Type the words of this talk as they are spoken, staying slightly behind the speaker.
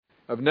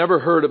I've never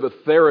heard of a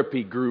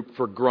therapy group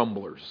for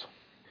grumblers.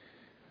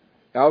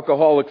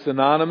 Alcoholics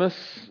Anonymous,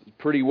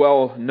 pretty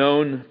well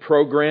known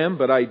program,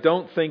 but I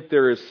don't think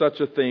there is such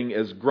a thing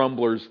as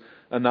Grumblers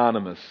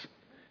Anonymous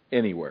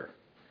anywhere.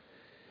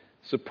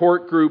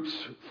 Support groups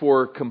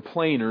for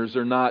complainers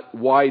are not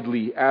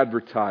widely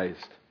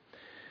advertised.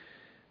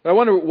 I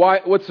wonder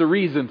what's the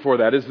reason for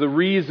that? Is the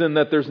reason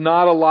that there's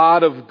not a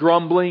lot of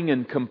grumbling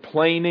and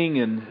complaining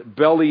and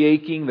belly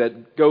aching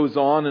that goes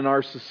on in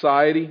our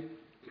society?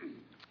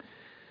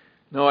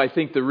 No, I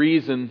think the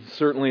reason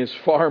certainly is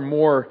far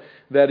more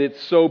that it's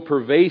so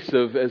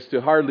pervasive as to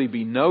hardly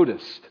be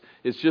noticed.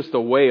 It's just a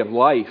way of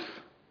life.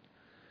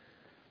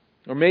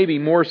 Or maybe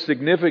more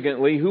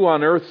significantly, who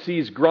on earth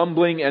sees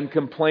grumbling and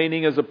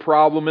complaining as a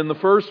problem in the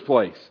first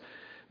place?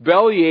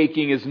 Belly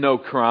aching is no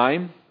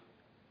crime.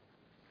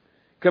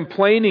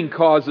 Complaining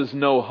causes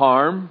no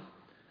harm.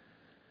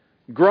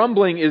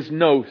 Grumbling is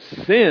no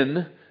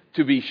sin,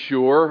 to be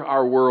sure,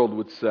 our world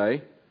would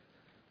say.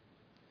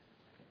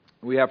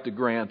 We have to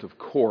grant, of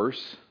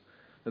course,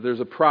 that there's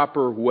a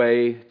proper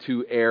way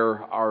to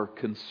air our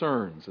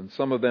concerns, and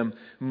some of them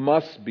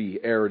must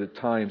be aired at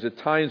times. At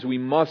times we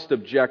must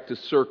object to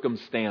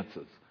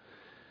circumstances,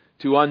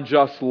 to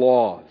unjust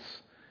laws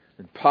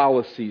and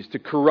policies, to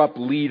corrupt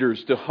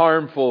leaders, to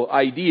harmful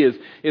ideas.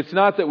 It's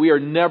not that we are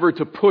never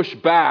to push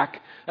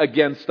back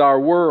against our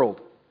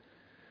world.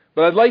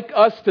 But I'd like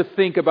us to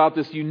think about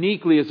this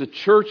uniquely as a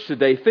church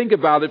today. Think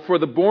about it. For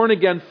the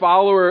born-again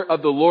follower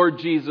of the Lord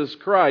Jesus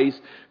Christ,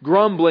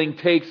 grumbling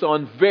takes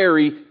on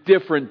very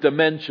different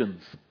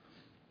dimensions.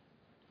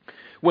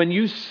 When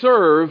you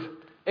serve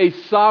a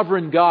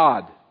sovereign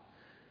God,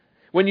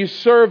 when you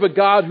serve a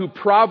God who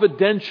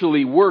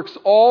providentially works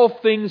all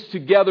things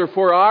together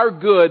for our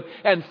good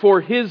and for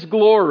His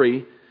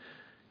glory,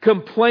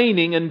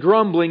 complaining and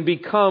grumbling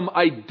become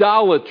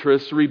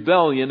idolatrous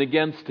rebellion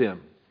against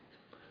Him.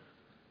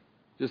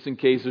 Just in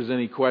case there's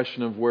any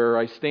question of where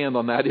I stand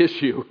on that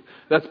issue.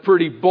 That's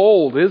pretty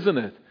bold, isn't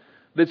it?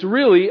 It's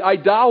really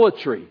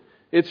idolatry.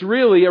 It's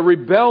really a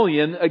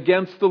rebellion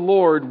against the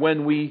Lord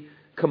when we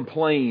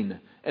complain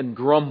and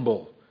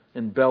grumble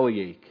and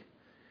bellyache.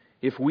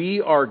 If we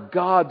are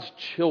God's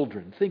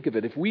children, think of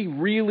it, if we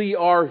really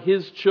are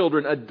His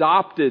children,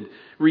 adopted,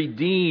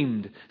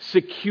 redeemed,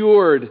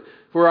 secured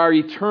for our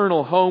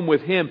eternal home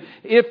with Him,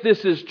 if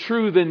this is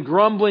true, then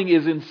grumbling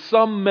is in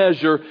some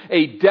measure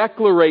a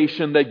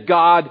declaration that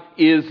God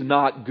is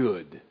not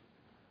good.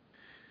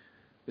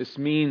 This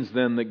means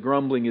then that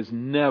grumbling is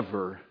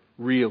never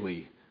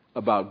really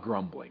about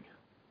grumbling.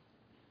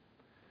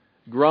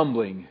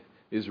 Grumbling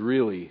is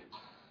really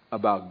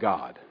about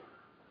God.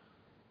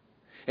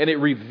 And it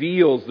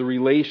reveals the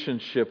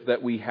relationship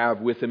that we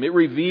have with Him. It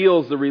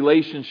reveals the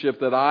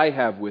relationship that I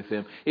have with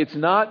Him. It's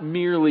not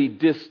merely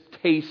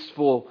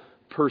distasteful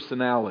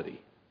personality.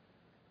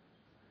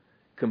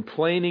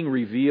 Complaining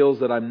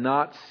reveals that I'm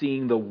not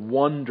seeing the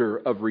wonder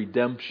of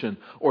redemption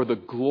or the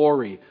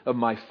glory of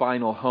my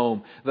final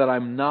home. That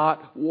I'm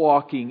not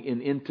walking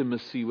in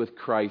intimacy with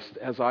Christ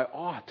as I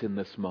ought in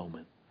this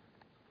moment.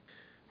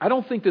 I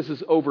don't think this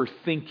is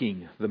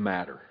overthinking the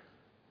matter.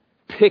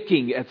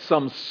 Picking at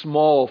some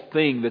small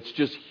thing that's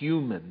just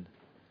human.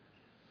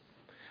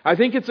 I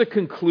think it's a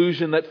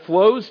conclusion that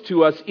flows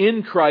to us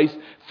in Christ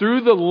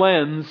through the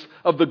lens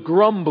of the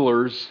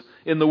grumblers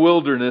in the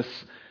wilderness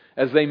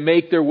as they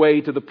make their way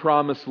to the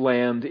promised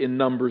land in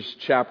Numbers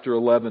chapter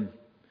 11.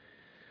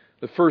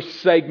 The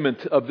first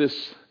segment of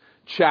this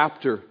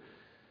chapter,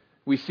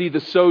 we see the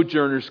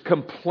sojourners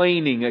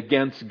complaining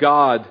against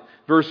God.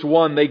 Verse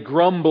 1, they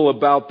grumble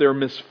about their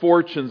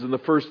misfortunes. In the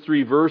first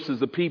 3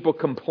 verses, the people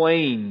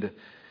complained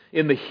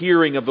in the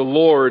hearing of the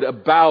Lord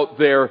about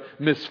their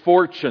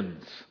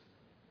misfortunes.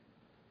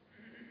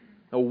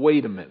 Now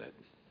wait a minute.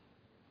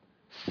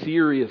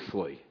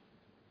 Seriously.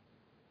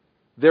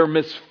 Their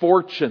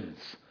misfortunes.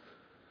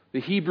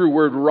 The Hebrew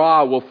word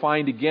ra we'll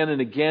find again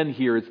and again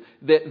here. It's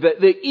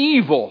the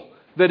evil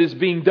that is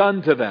being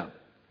done to them.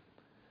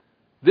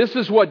 This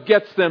is what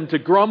gets them to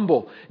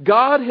grumble.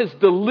 God has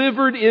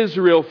delivered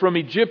Israel from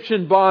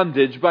Egyptian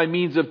bondage by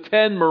means of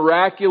 10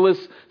 miraculous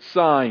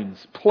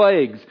signs,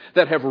 plagues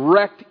that have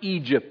wrecked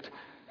Egypt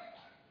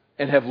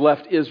and have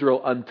left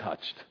Israel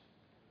untouched.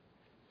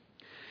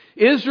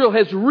 Israel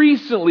has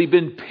recently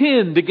been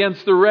pinned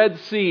against the Red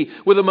Sea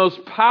with the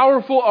most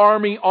powerful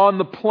army on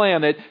the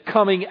planet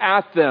coming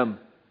at them.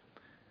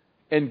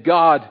 And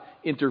God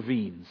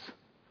intervenes.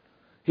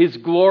 His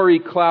glory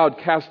cloud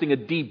casting a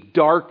deep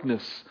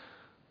darkness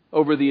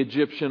over the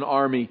Egyptian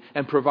army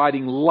and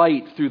providing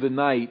light through the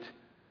night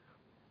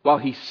while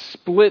He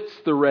splits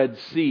the Red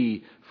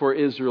Sea for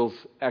Israel's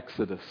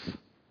exodus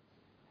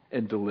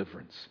and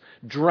deliverance.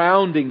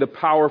 Drowning the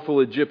powerful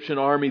Egyptian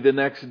army the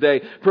next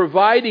day.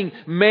 Providing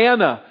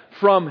manna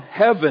from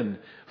heaven.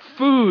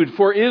 Food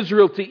for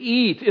Israel to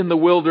eat in the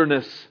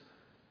wilderness.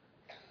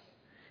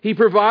 He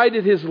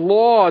provided His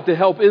law to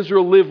help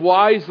Israel live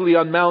wisely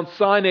on Mount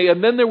Sinai.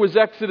 And then there was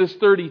Exodus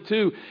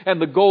 32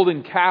 and the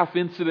golden calf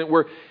incident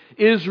where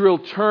Israel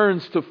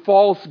turns to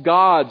false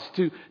gods,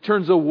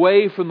 turns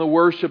away from the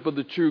worship of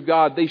the true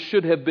God, they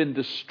should have been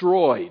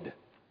destroyed.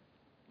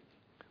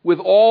 With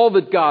all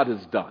that God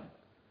has done,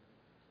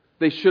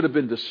 they should have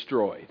been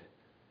destroyed.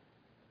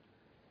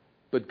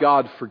 But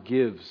God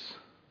forgives,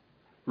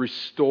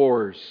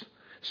 restores,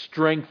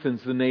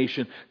 strengthens the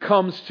nation,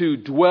 comes to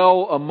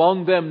dwell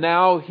among them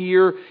now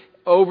here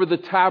over the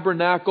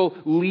tabernacle,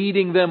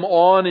 leading them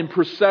on in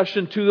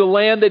procession to the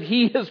land that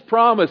He has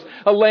promised,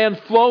 a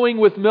land flowing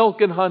with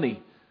milk and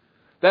honey.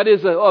 That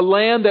is a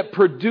land that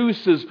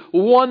produces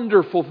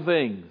wonderful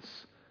things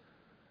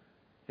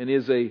and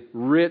is a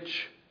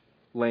rich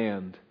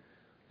land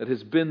that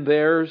has been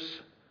theirs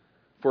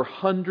for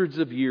hundreds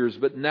of years,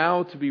 but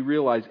now to be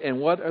realized. And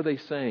what are they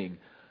saying?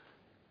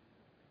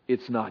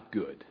 It's not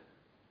good.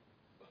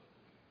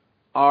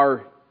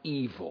 Our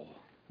evil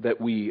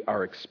that we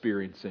are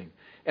experiencing.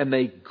 And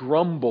they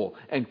grumble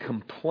and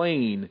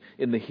complain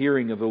in the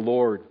hearing of the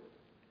Lord.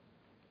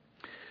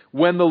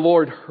 When the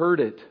Lord heard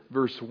it,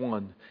 verse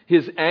 1,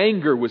 His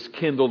anger was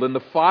kindled, and the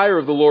fire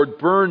of the Lord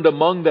burned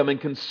among them and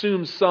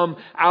consumed some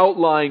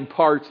outlying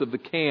parts of the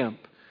camp.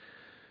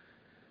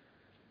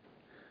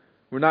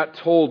 We're not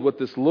told what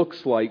this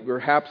looks like.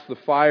 Perhaps the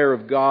fire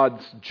of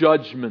God's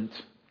judgment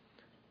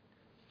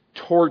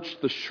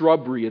torched the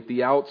shrubbery at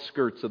the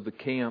outskirts of the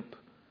camp.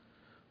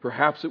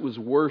 Perhaps it was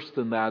worse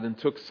than that and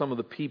took some of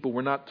the people.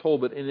 We're not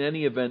told, but in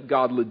any event,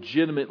 God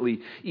legitimately,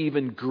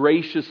 even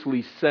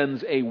graciously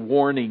sends a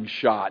warning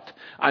shot.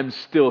 I'm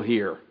still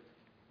here.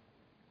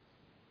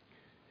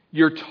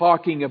 You're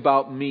talking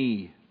about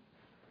me,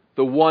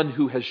 the one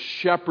who has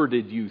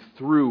shepherded you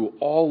through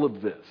all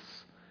of this.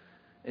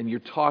 And you're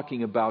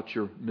talking about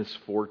your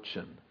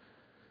misfortune.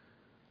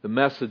 The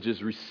message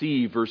is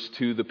received, verse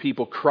 2, the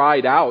people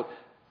cried out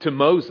to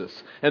Moses,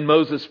 and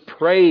Moses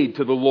prayed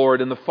to the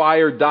Lord, and the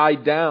fire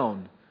died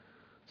down.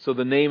 So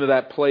the name of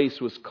that place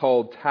was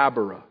called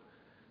Taberah,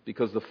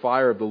 because the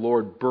fire of the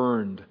Lord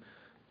burned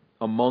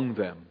among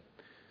them.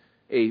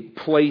 A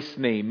place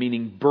name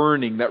meaning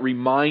burning that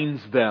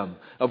reminds them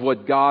of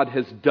what God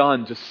has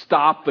done to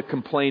stop the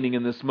complaining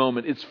in this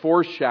moment. It's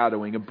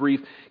foreshadowing, a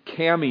brief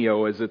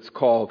cameo as it's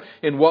called,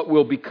 in what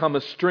will become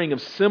a string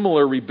of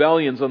similar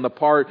rebellions on the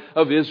part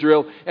of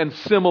Israel and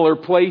similar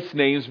place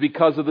names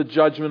because of the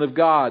judgment of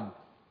God.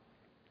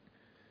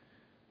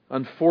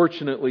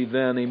 Unfortunately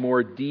then, a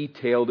more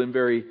detailed and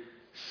very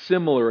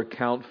similar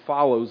account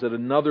follows at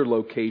another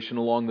location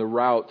along the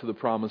route to the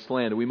Promised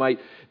Land. We might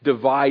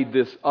divide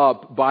this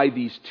up by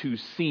these two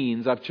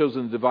scenes. I've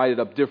chosen to divide it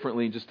up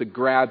differently just to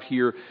grab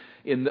here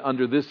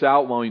under this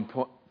outlining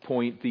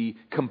point the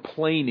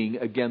complaining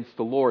against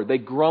the Lord. They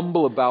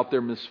grumble about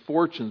their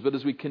misfortunes, but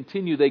as we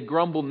continue, they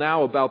grumble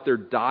now about their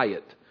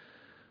diet.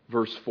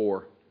 Verse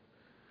 4.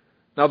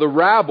 Now the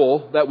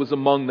rabble that was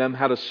among them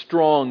had a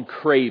strong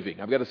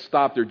craving. I've got to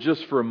stop there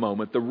just for a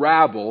moment. The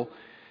rabble,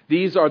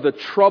 these are the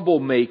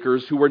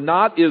troublemakers who were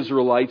not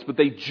Israelites, but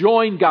they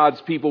joined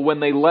God's people when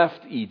they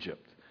left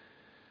Egypt.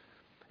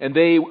 And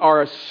they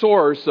are a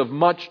source of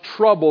much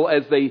trouble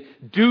as they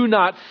do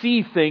not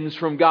see things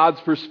from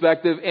God's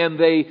perspective, and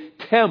they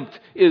tempt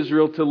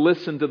Israel to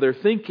listen to their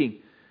thinking.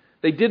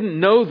 They didn't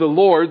know the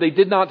Lord. They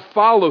did not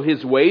follow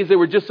His ways. They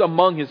were just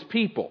among His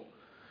people.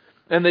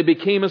 And they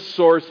became a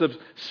source of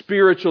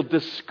spiritual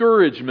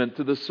discouragement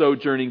to the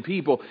sojourning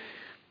people.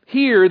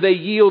 Here they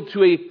yield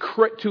to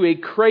a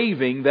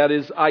craving that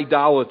is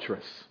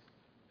idolatrous.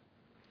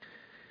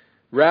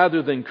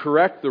 Rather than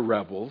correct the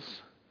rebels,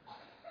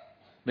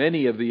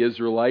 many of the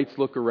Israelites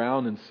look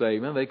around and say,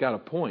 man, they got a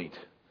point.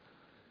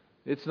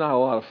 It's not a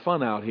lot of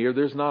fun out here.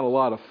 There's not a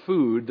lot of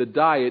food. The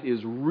diet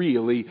is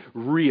really,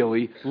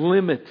 really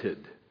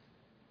limited.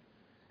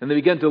 And they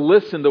begin to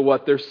listen to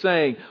what they're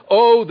saying.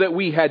 Oh, that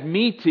we had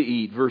meat to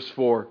eat, verse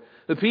 4.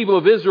 The people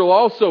of Israel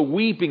also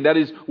weeping, that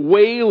is,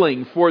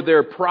 wailing for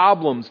their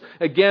problems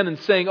again and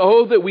saying,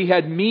 oh, that we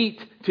had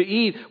meat to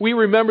eat. We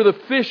remember the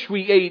fish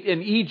we ate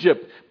in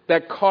Egypt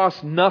that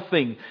cost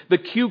nothing. The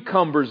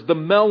cucumbers, the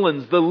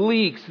melons, the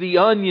leeks, the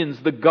onions,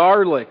 the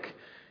garlic.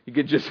 You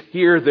could just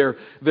hear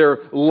their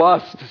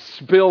lust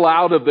spill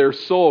out of their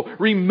soul.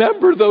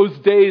 Remember those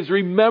days.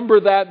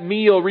 Remember that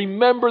meal.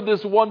 Remember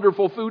this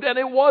wonderful food. And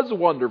it was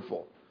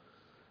wonderful.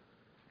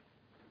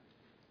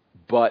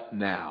 But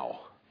now,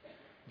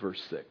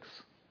 verse 6.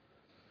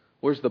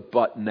 Where's the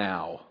but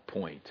now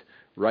point?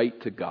 Right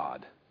to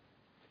God,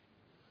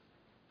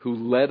 who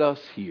led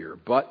us here.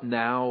 But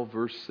now,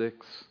 verse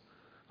 6,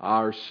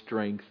 our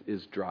strength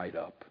is dried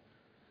up.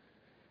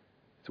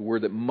 It's a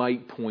word that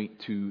might point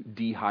to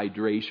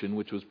dehydration,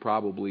 which was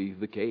probably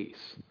the case.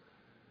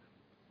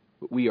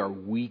 But we are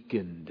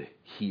weakened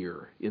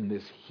here in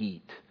this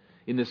heat,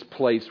 in this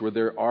place where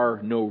there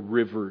are no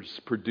rivers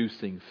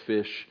producing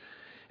fish,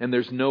 and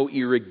there's no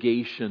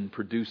irrigation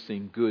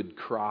producing good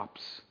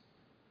crops.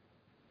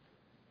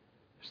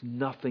 There's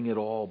nothing at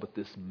all but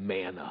this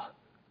manna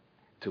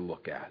to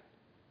look at.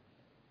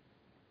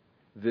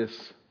 This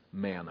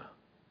manna.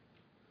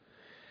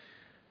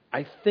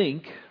 I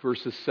think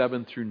verses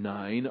 7 through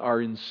 9 are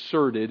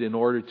inserted in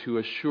order to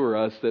assure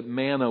us that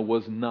manna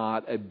was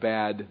not a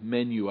bad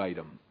menu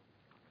item.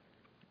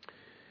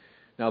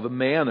 Now, the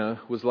manna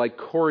was like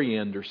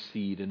coriander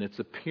seed, and its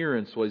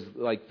appearance was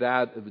like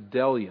that of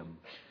bdellium.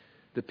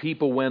 The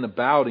people went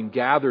about and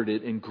gathered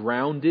it and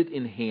ground it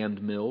in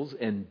hand mills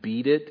and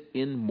beat it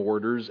in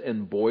mortars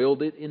and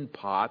boiled it in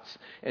pots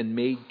and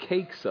made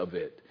cakes of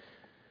it.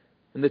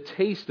 And the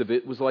taste of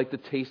it was like the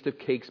taste of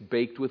cakes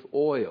baked with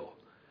oil.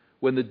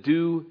 When the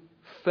dew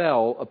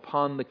fell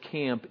upon the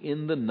camp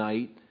in the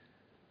night,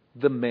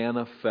 the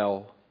manna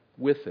fell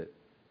with it.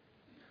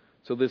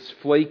 So this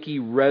flaky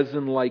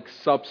resin-like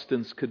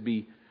substance could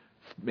be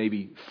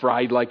maybe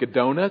fried like a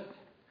donut.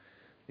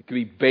 It could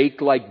be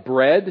baked like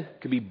bread.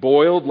 It could be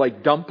boiled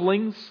like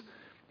dumplings.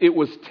 It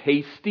was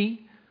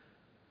tasty.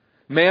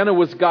 Manna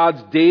was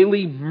God's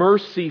daily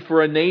mercy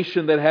for a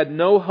nation that had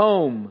no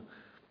home,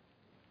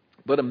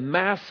 but a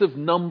massive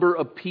number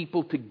of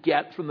people to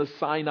get from the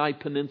Sinai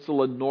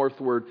Peninsula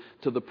northward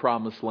to the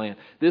Promised Land.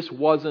 This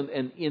wasn't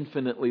an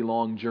infinitely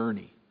long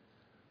journey.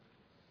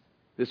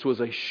 This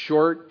was a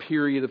short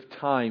period of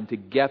time to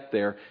get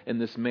there, and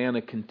this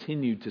manna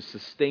continued to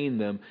sustain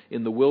them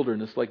in the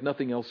wilderness like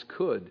nothing else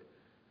could.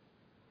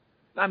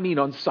 I mean,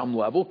 on some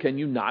level, can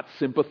you not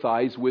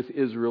sympathize with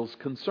Israel's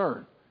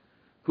concern?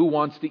 Who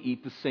wants to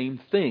eat the same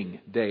thing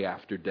day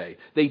after day?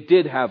 They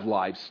did have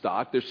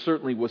livestock. There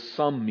certainly was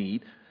some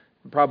meat.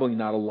 Probably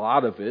not a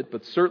lot of it,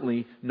 but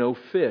certainly no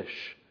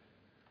fish.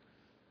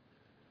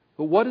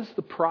 But what is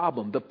the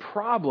problem? The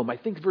problem, I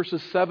think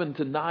verses 7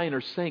 to 9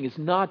 are saying, is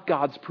not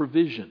God's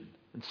provision.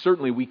 And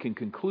certainly we can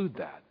conclude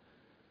that.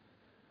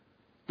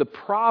 The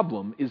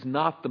problem is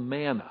not the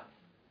manna.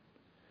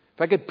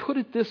 If I could put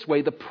it this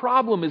way, the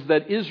problem is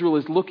that Israel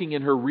is looking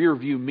in her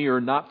rearview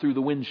mirror, not through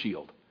the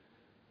windshield.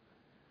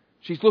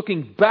 She's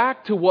looking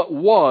back to what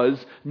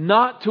was,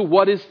 not to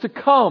what is to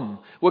come.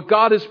 What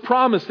God has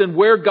promised and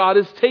where God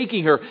is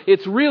taking her.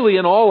 It's really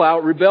an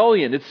all-out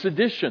rebellion. It's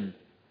sedition.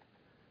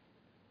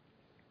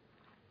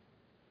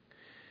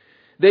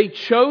 They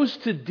chose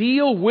to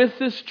deal with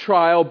this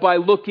trial by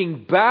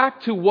looking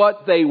back to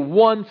what they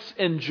once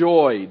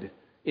enjoyed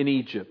in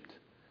Egypt.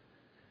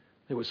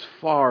 There was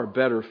far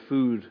better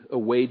food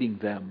awaiting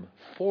them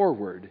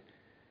forward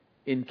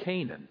in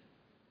Canaan.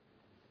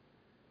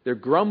 Their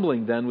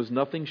grumbling then was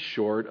nothing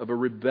short of a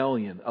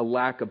rebellion, a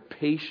lack of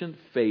patient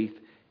faith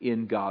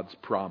in God's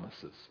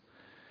promises.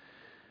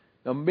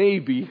 Now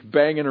maybe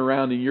banging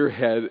around in your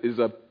head is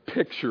a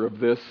picture of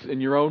this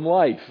in your own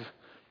life.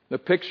 A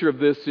picture of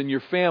this in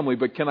your family,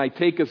 but can I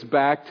take us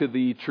back to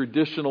the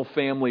traditional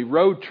family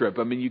road trip?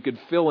 I mean, you could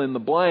fill in the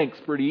blanks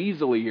pretty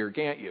easily here,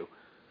 can't you?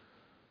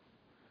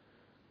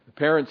 The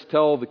parents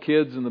tell the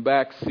kids in the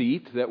back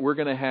seat that we're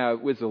going to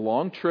have, it's a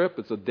long trip,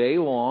 it's a day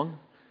long,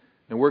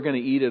 and we're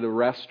going to eat at a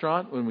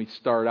restaurant when we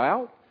start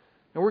out,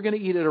 and we're going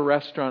to eat at a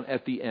restaurant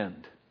at the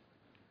end.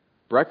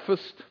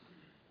 Breakfast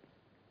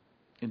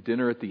and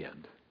dinner at the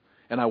end.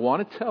 And I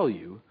want to tell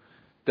you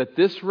that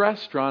this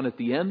restaurant at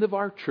the end of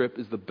our trip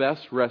is the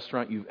best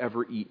restaurant you've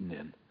ever eaten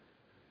in.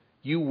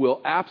 You will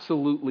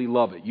absolutely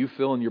love it. You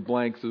fill in your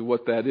blanks of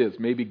what that is.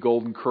 Maybe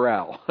Golden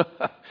Corral.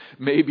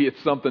 Maybe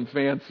it's something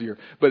fancier.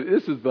 But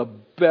this is the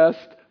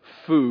best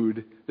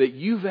food that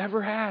you've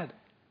ever had.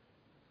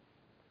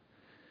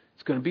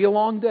 It's going to be a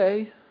long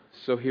day,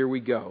 so here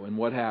we go. And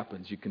what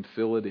happens? You can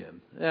fill it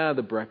in.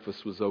 The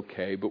breakfast was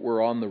okay, but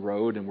we're on the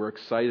road and we're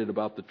excited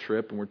about the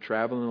trip and we're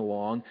traveling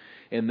along.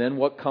 And then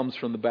what comes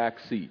from the back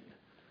seat?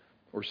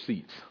 Or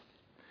seats.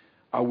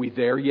 Are we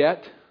there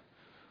yet?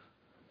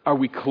 Are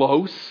we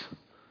close?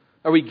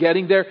 Are we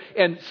getting there?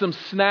 And some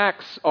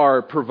snacks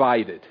are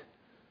provided.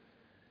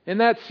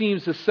 And that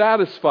seems to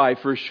satisfy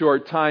for a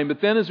short time.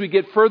 But then as we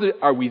get further,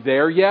 are we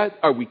there yet?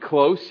 Are we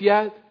close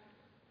yet?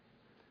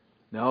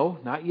 No,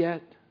 not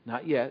yet.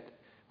 Not yet.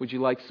 Would you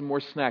like some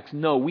more snacks?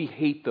 No, we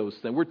hate those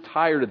things. We're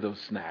tired of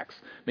those snacks.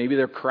 Maybe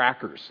they're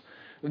crackers.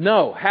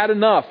 No, had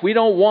enough. We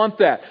don't want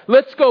that.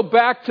 Let's go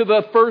back to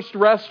the first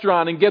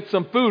restaurant and get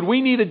some food. We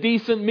need a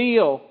decent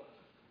meal.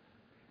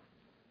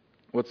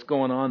 What's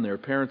going on there?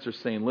 Parents are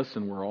saying,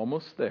 listen, we're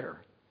almost there.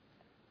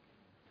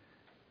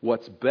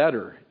 What's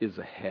better is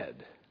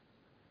ahead.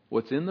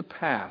 What's in the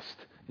past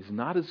is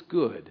not as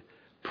good.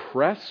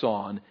 Press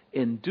on,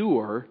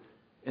 endure,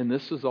 and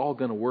this is all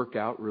going to work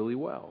out really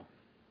well.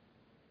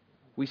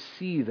 We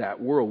see that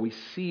world. We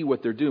see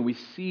what they're doing. We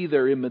see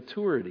their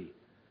immaturity.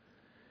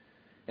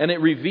 And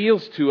it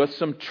reveals to us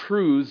some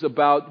truths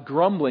about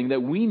grumbling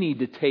that we need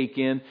to take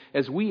in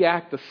as we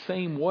act the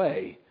same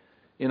way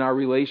in our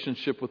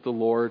relationship with the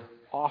Lord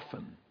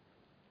often.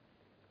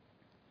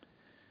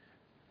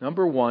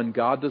 Number one,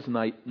 God does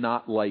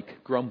not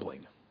like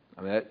grumbling.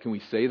 I mean, can we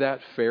say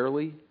that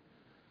fairly?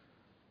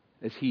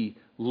 As He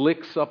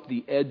licks up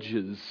the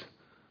edges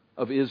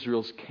of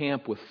Israel's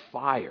camp with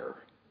fire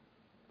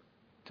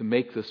to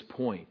make this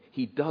point.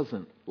 He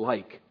doesn't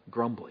like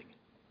grumbling.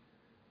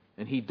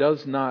 And He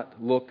does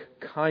not look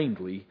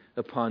kindly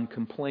upon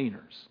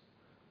complainers.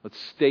 Let's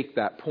stake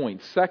that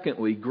point.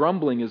 Secondly,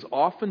 grumbling is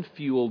often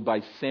fueled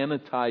by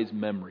sanitized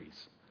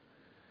memories.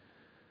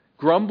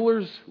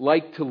 Grumblers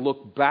like to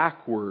look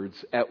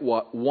backwards at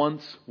what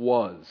once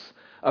was,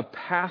 a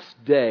past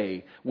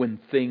day when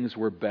things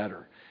were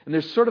better. And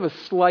there's sort of a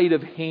sleight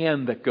of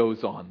hand that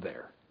goes on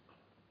there.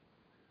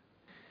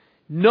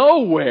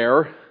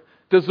 Nowhere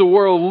does the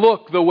world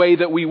look the way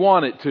that we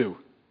want it to.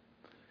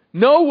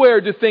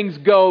 Nowhere do things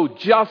go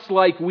just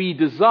like we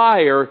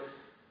desire,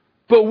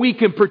 but we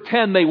can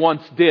pretend they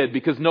once did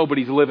because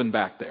nobody's living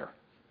back there.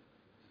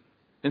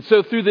 And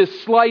so through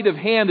this sleight of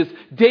hand,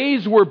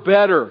 days were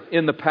better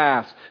in the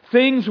past.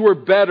 Things were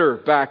better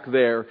back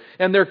there.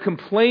 And their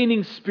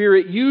complaining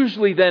spirit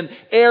usually then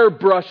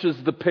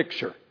airbrushes the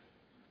picture,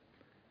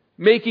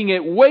 making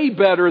it way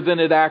better than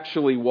it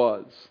actually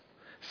was.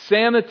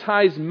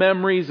 Sanitized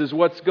memories is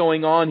what's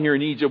going on here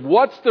in Egypt.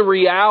 What's the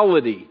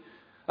reality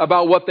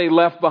about what they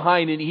left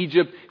behind in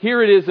Egypt?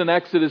 Here it is in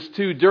Exodus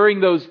 2. During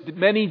those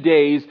many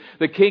days,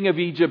 the king of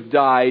Egypt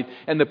died,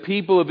 and the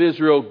people of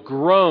Israel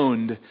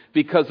groaned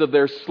because of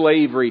their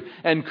slavery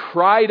and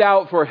cried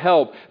out for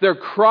help. Their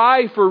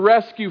cry for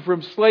rescue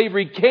from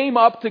slavery came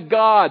up to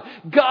God.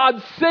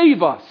 God,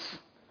 save us!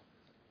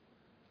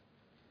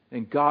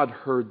 And God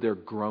heard their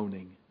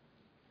groaning.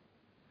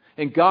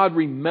 And God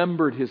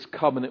remembered His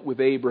covenant with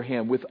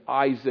Abraham, with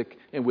Isaac,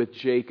 and with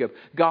Jacob.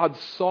 God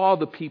saw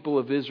the people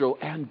of Israel,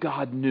 and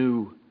God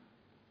knew.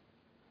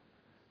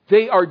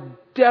 They are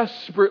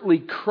desperately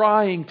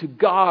crying to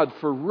God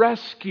for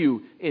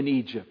rescue in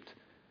Egypt.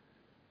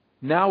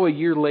 Now a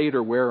year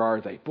later, where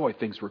are they? Boy,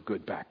 things were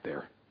good back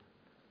there.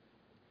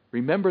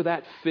 Remember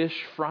that fish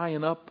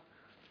frying up?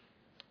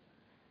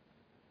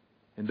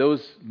 And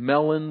those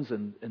melons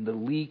and the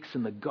leeks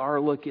and the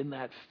garlic in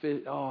that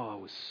fish. Oh,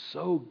 it was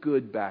so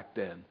good back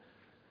then.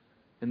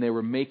 And they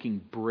were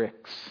making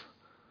bricks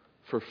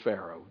for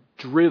Pharaoh,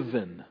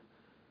 driven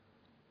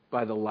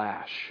by the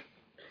lash,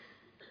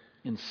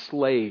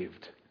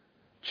 enslaved,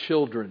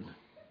 children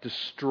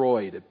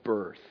destroyed at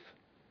birth,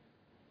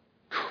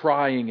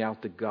 crying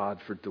out to God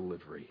for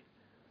delivery.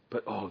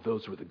 But oh,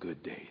 those were the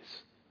good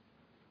days.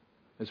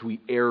 As we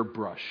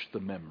airbrush the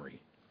memory.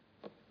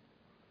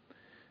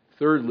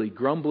 Thirdly,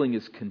 grumbling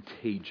is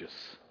contagious.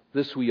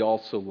 This we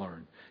also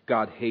learn.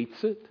 God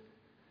hates it.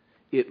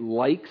 It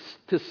likes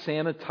to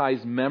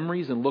sanitize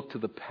memories and look to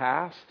the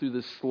past through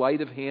this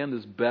sleight of hand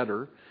as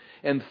better.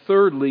 And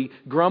thirdly,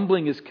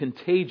 grumbling is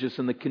contagious,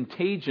 and the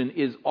contagion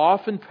is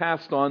often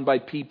passed on by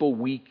people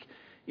weak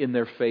in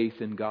their faith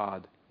in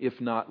God,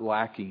 if not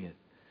lacking it.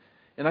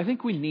 And I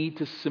think we need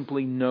to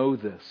simply know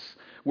this.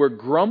 Where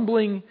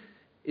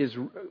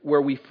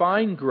we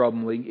find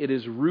grumbling, it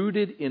is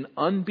rooted in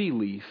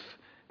unbelief,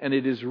 and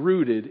it is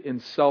rooted in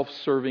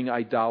self-serving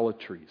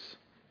idolatries.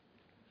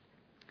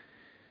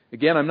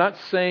 Again, I'm not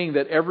saying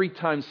that every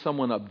time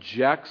someone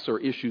objects or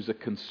issues a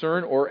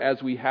concern, or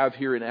as we have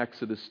here in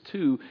Exodus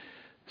 2,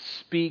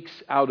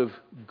 speaks out of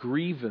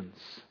grievance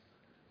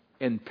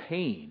and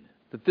pain,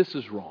 that this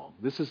is wrong.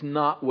 This is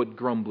not what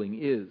grumbling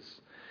is.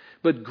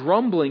 But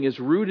grumbling is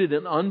rooted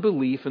in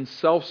unbelief and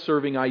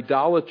self-serving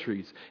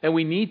idolatries, and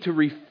we need to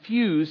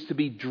refuse to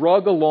be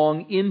drug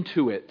along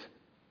into it.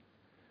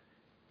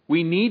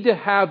 We need to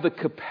have the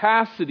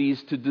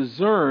capacities to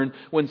discern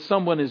when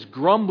someone is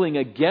grumbling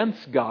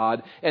against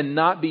God and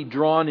not be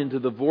drawn into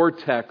the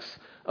vortex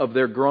of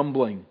their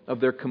grumbling, of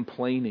their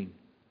complaining.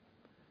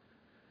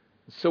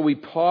 So we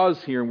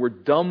pause here and we're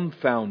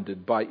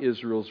dumbfounded by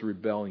Israel's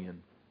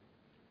rebellion.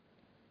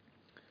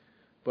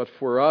 But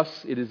for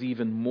us, it is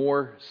even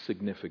more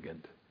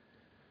significant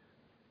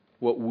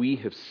what we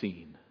have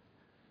seen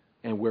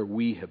and where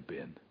we have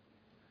been.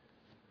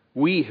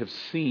 We have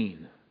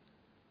seen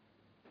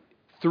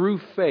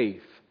through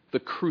faith, the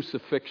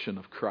crucifixion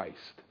of Christ.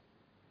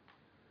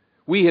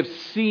 We have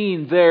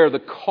seen there the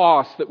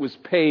cost that was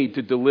paid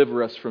to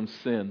deliver us from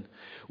sin.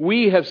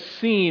 We have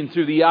seen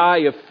through the eye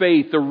of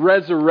faith the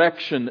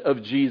resurrection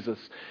of Jesus.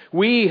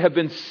 We have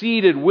been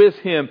seated with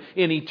Him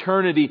in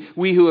eternity.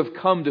 We who have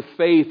come to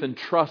faith and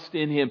trust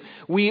in Him.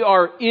 We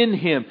are in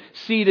Him,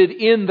 seated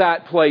in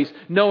that place,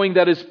 knowing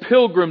that as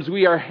pilgrims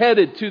we are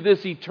headed to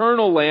this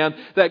eternal land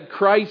that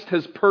Christ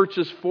has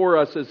purchased for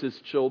us as His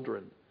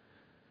children.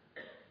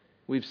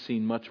 We've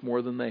seen much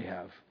more than they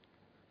have.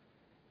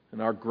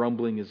 And our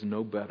grumbling is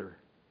no better.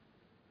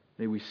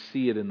 May we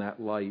see it in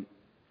that light.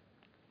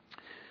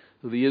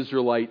 The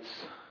Israelites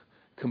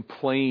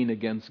complain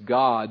against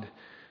God.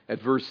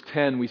 At verse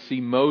 10, we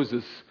see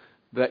Moses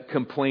that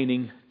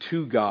complaining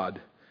to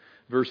God.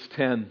 Verse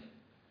 10.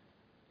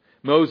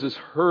 Moses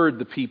heard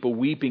the people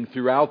weeping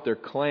throughout their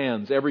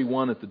clans, every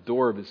one at the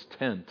door of his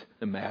tent.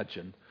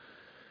 Imagine.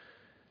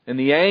 And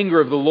the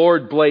anger of the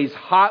Lord blazed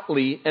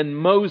hotly, and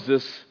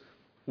Moses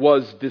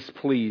was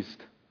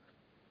displeased.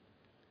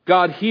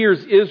 God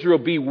hears Israel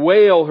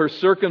bewail her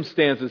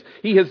circumstances.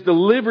 He has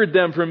delivered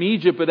them from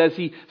Egypt, but as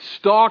he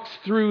stalks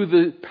through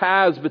the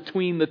paths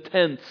between the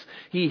tents,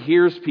 he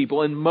hears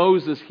people, and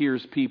Moses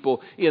hears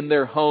people in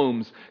their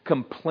homes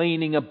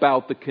complaining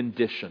about the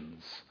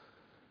conditions.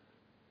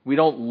 We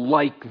don't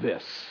like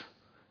this.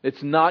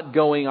 It's not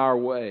going our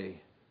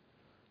way.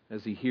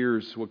 As he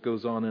hears what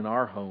goes on in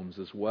our homes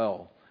as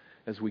well,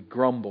 as we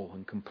grumble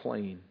and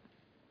complain.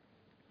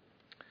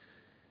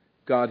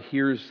 God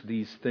hears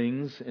these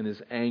things and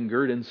is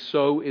angered, and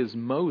so is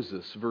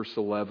Moses. Verse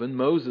 11,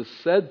 Moses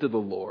said to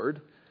the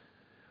Lord,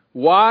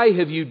 "Why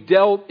have you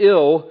dealt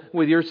ill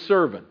with your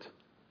servant?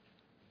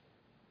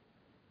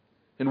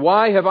 And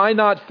why have I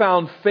not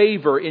found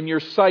favor in your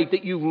sight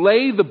that you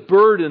lay the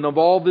burden of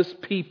all this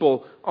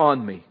people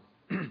on me?"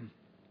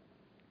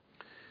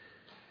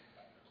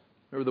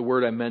 Remember the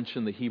word I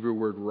mentioned, the Hebrew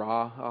word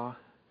ra'ah?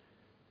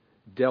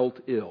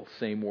 Dealt ill,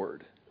 same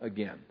word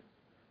again.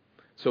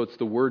 So it's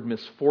the word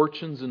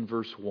misfortunes in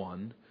verse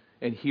 1,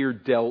 and here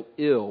dealt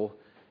ill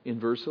in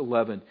verse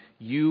 11.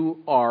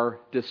 You are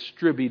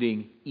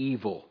distributing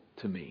evil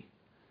to me.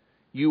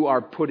 You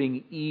are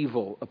putting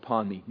evil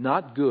upon me.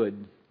 Not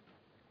good,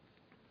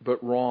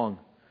 but wrong.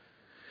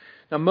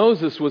 Now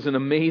Moses was an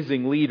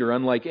amazing leader,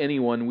 unlike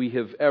anyone we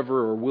have ever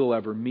or will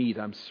ever meet,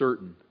 I'm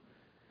certain.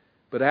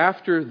 But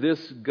after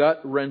this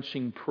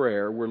gut-wrenching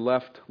prayer, we're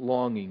left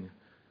longing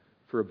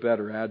for a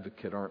better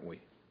advocate, aren't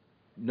we?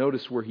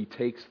 Notice where he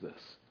takes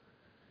this.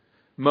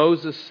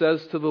 Moses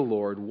says to the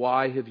Lord,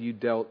 "Why have you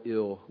dealt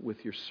ill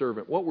with your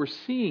servant?" What we're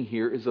seeing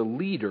here is a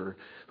leader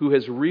who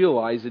has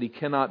realized that he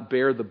cannot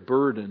bear the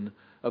burden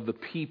of the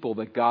people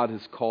that God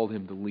has called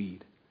him to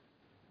lead.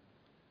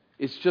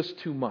 It's just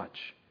too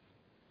much.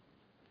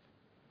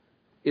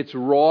 It's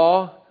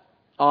raw,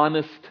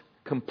 honest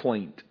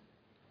complaint.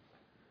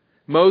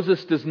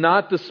 Moses does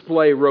not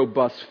display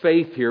robust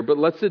faith here, but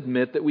let's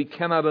admit that we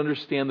cannot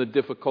understand the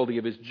difficulty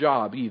of his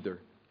job either.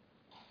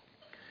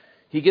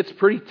 He gets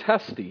pretty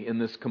testy in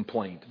this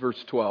complaint.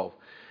 Verse 12.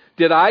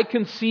 Did I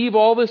conceive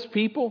all this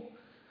people?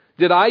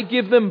 Did I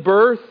give them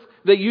birth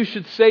that you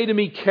should say to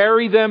me,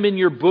 carry them in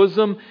your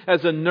bosom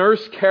as a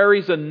nurse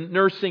carries a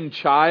nursing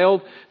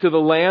child to the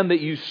land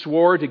that you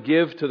swore to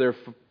give to their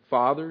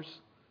fathers?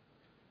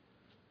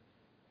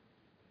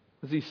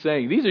 What's he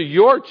saying? These are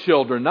your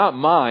children, not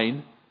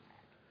mine.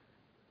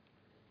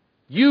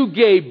 You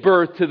gave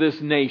birth to this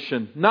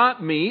nation,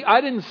 not me.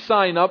 I didn't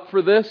sign up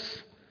for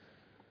this.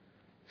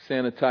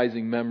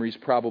 Sanitizing memories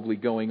probably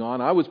going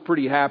on. I was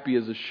pretty happy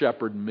as a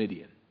shepherd in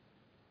Midian.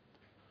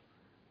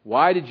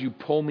 Why did you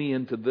pull me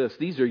into this?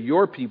 These are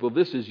your people.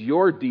 This is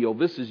your deal.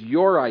 This is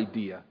your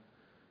idea.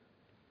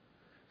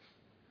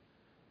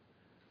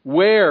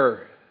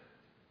 Where,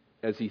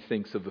 as he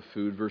thinks of the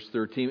food, verse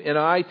 13, and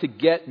I to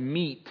get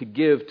meat to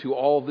give to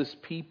all this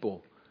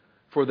people,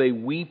 for they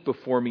weep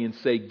before me and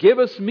say, give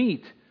us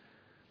meat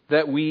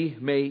that we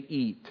may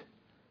eat.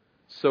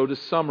 So to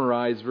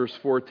summarize, verse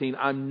 14,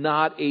 I'm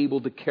not able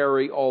to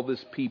carry all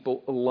this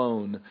people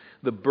alone.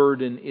 The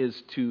burden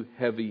is too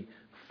heavy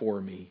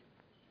for me.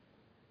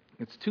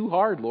 It's too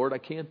hard, Lord. I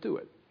can't do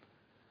it.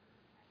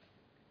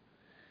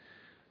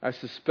 I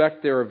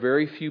suspect there are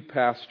very few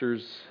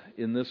pastors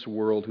in this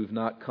world who've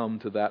not come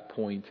to that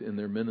point in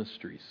their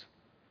ministries.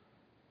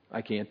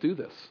 I can't do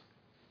this.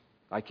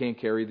 I can't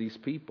carry these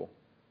people.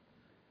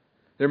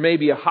 There may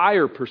be a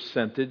higher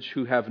percentage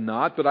who have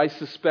not, but I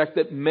suspect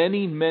that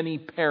many, many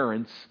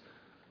parents,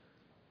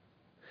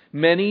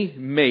 many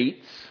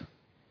mates,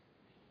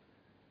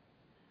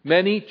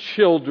 many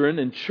children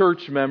and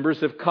church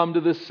members have come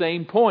to the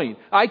same point.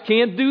 I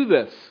can't do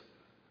this.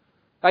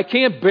 I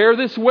can't bear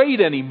this weight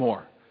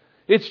anymore.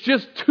 It's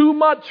just too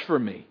much for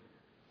me.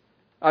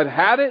 I've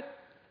had it.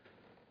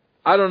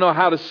 I don't know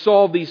how to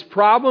solve these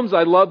problems.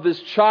 I love this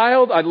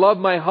child. I love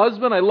my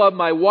husband. I love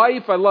my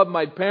wife. I love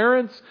my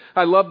parents.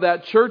 I love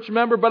that church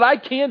member. But I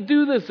can't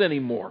do this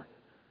anymore.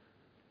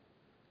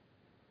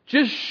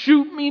 Just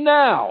shoot me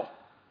now,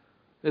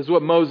 is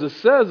what Moses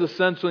says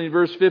essentially in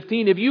verse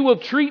 15. If you will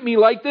treat me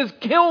like this,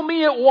 kill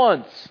me at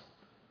once.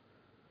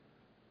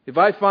 If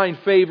I find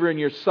favor in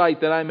your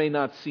sight, that I may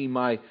not see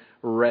my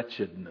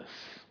wretchedness.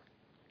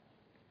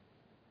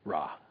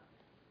 Ra.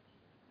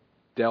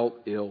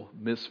 Dealt ill,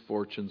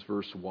 misfortunes,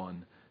 verse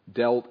 1.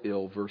 Dealt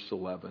ill, verse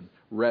 11.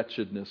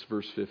 Wretchedness,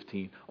 verse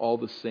 15. All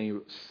the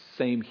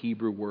same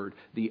Hebrew word.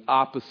 The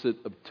opposite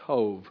of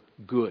tov,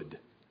 good.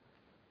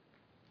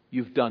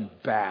 You've done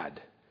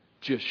bad.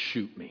 Just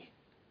shoot me.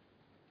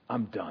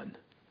 I'm done.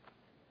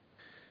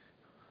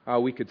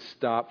 We could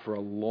stop for a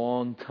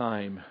long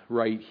time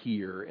right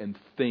here and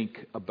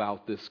think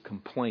about this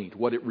complaint,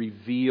 what it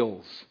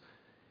reveals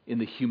in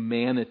the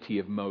humanity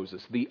of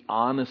Moses, the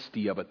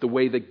honesty of it, the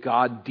way that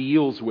God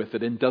deals with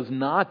it and does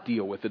not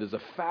deal with it is a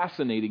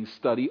fascinating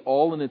study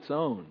all in its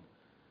own.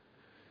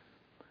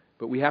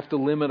 But we have to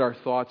limit our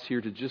thoughts here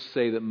to just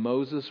say that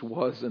Moses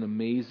was an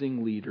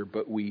amazing leader,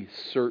 but we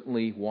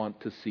certainly want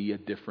to see a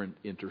different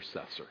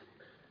intercessor.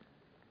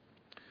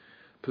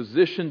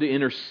 Positioned to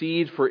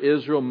intercede for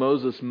Israel,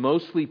 Moses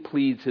mostly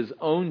pleads his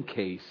own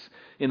case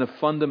in a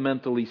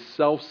fundamentally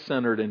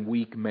self-centered and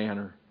weak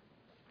manner.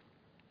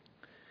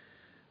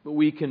 But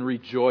we can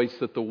rejoice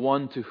that the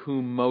one to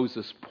whom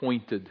Moses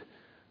pointed,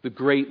 the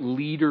great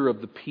leader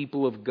of the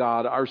people of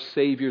God, our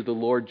Savior, the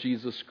Lord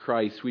Jesus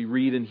Christ, we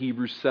read in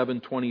Hebrews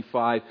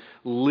 7:25,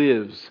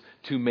 lives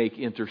to make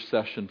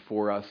intercession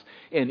for us.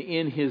 And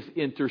in His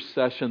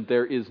intercession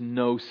there is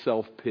no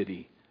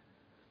self-pity.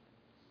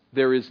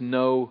 There is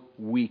no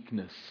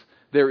weakness.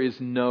 There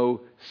is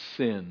no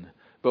sin.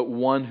 but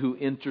one who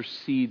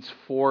intercedes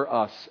for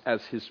us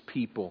as His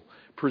people,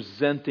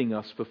 presenting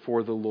us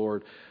before the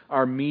Lord.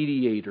 Our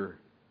mediator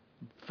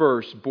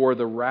first bore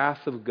the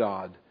wrath of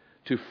God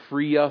to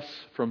free us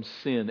from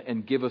sin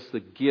and give us the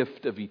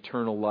gift of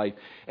eternal life.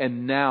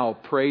 And now,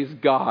 praise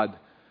God,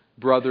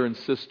 brother and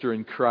sister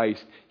in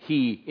Christ,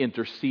 He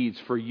intercedes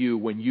for you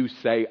when you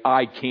say,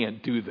 I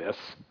can't do this.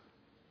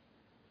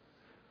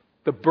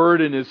 The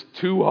burden is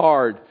too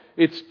hard.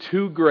 It's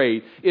too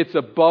great. It's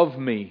above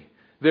me.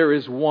 There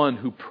is one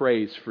who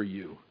prays for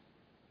you.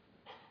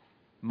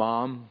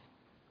 Mom,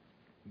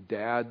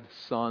 dad,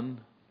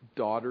 son,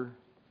 daughter,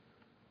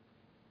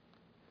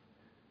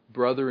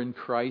 brother in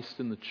Christ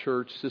in the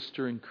church,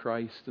 sister in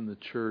Christ in the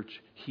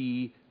church,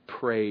 He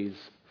prays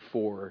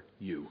for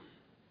you.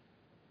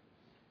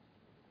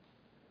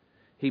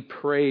 He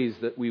prays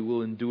that we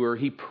will endure.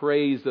 He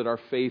prays that our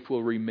faith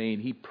will remain.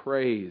 He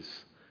prays,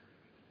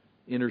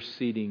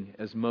 interceding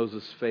as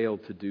Moses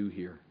failed to do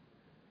here.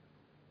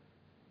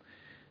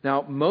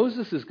 Now,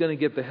 Moses is going to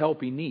get the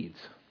help he needs.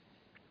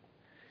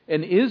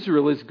 And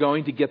Israel is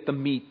going to get the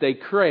meat they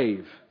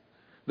crave.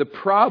 The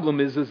problem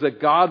is that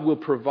God will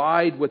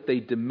provide what they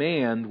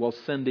demand while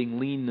sending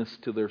leanness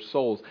to their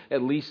souls,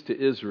 at least to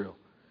Israel.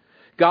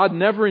 God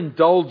never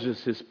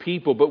indulges His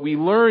people, but we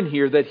learn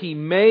here that He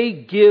may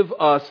give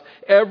us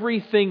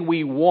everything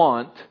we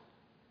want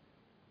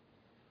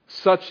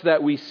such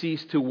that we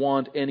cease to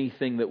want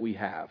anything that we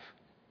have.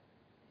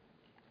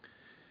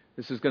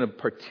 This is going to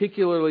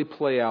particularly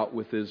play out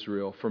with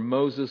Israel. For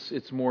Moses,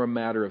 it's more a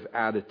matter of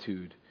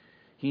attitude.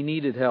 He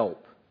needed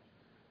help.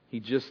 He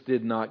just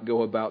did not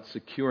go about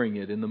securing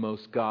it in the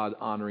most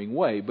God-honoring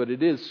way. But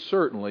it is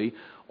certainly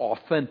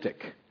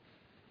authentic.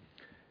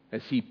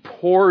 As he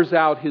pours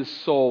out his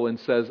soul and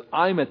says,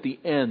 I'm at the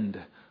end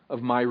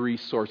of my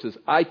resources.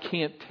 I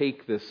can't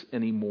take this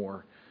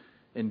anymore.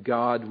 And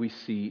God, we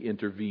see,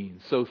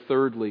 intervenes. So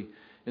thirdly,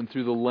 and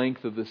through the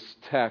length of this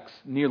text,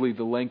 nearly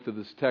the length of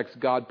this text,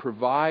 God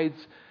provides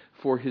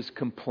for His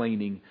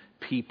complaining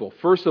people.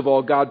 First of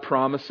all, God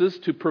promises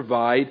to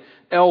provide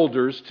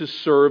elders to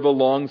serve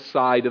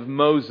alongside of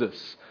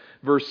Moses.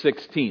 Verse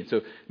 16.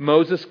 So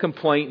Moses'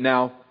 complaint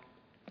now,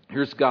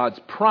 here's God's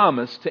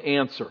promise to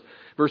answer.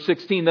 Verse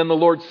 16, then the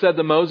Lord said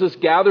to Moses,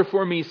 gather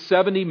for me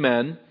 70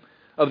 men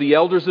of the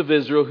elders of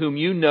Israel, whom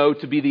you know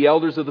to be the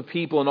elders of the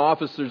people and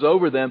officers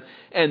over them,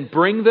 and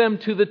bring them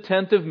to the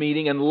tent of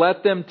meeting, and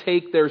let them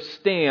take their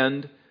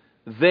stand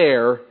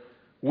there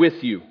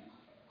with you.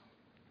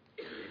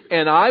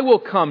 And I will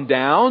come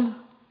down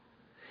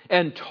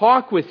and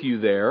talk with you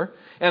there,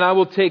 and I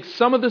will take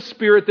some of the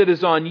Spirit that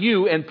is on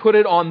you and put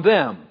it on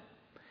them.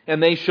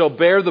 And they shall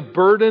bear the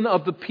burden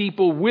of the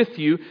people with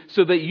you,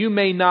 so that you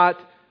may not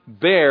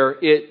bear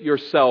it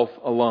yourself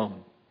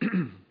alone.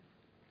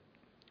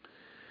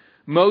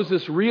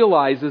 Moses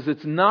realizes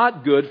it's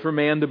not good for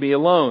man to be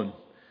alone,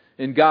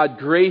 and God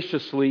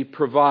graciously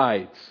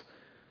provides.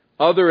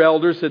 Other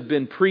elders had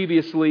been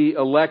previously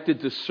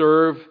elected to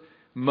serve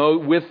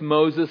with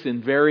Moses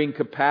in varying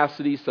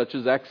capacities, such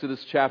as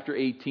Exodus chapter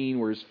 18,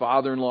 where his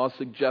father-in-law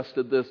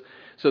suggested this.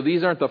 So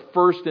these aren't the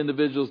first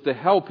individuals to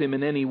help him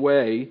in any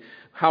way.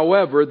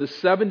 However, the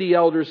 70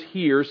 elders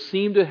here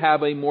seem to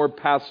have a more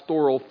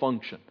pastoral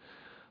function,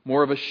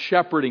 more of a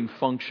shepherding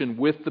function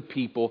with the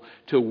people,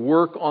 to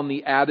work on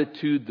the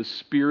attitude, the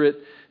spirit,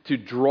 to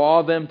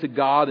draw them to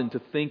God and to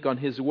think on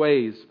His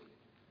ways.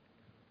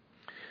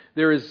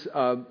 There is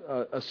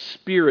a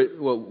spirit,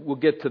 well, we'll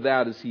get to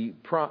that as He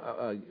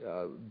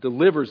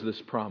delivers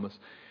this promise.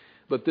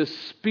 But this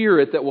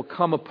spirit that will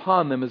come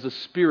upon them is a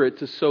spirit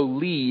to so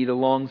lead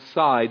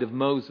alongside of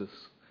Moses.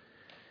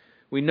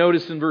 We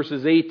notice in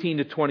verses 18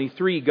 to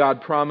 23,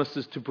 God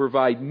promises to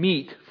provide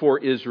meat for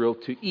Israel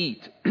to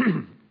eat.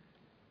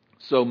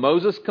 So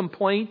Moses'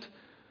 complaint,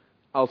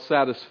 I'll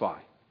satisfy.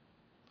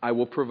 I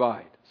will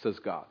provide, says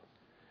God.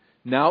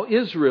 Now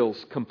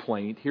Israel's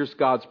complaint, here's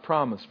God's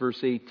promise,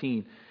 verse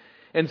 18.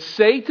 And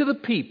say to the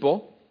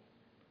people,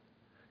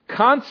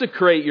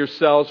 consecrate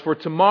yourselves, for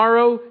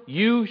tomorrow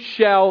you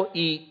shall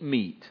eat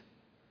meat.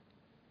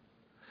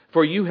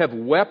 For you have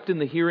wept in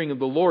the hearing of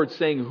the Lord,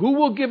 saying, who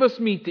will give us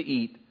meat to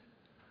eat?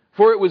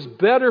 For it was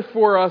better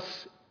for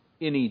us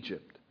in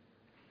Egypt.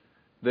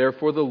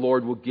 Therefore the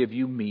Lord will give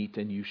you meat,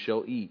 and you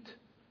shall eat.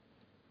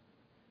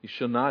 You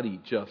shall not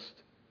eat just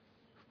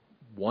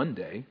one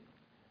day.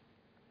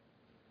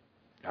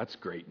 That's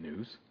great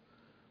news.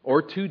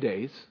 Or 2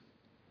 days.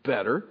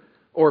 Better.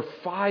 Or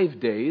 5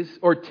 days.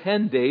 Or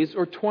 10 days.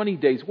 Or 20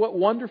 days. What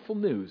wonderful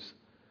news.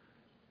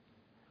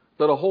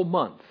 But a whole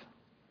month.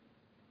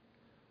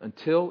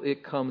 Until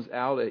it comes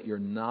out at your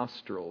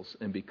nostrils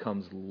and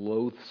becomes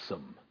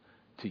loathsome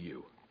to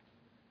you.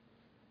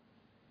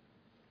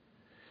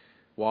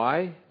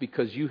 Why?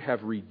 Because you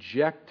have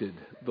rejected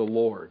the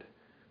Lord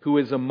who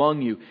is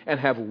among you, and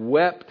have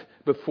wept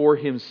before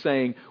Him,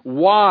 saying,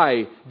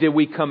 why did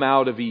we come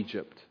out of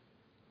Egypt?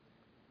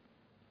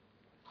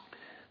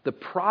 The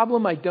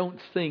problem, I don't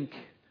think,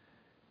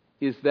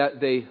 is that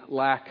they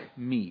lack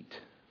meat.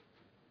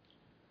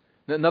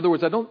 In other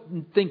words, I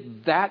don't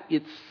think that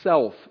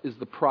itself is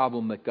the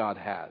problem that God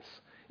has.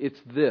 It's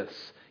this: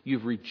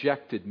 you've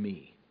rejected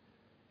me,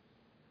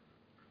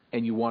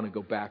 and you want to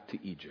go back to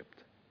Egypt.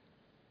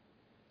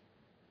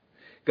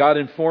 God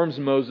informs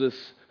Moses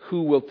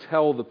who will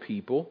tell the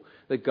people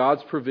that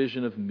God's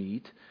provision of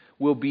meat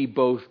will be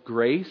both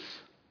grace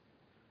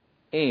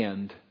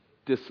and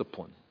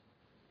discipline.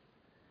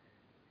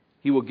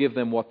 He will give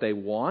them what they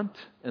want,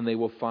 and they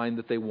will find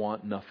that they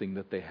want nothing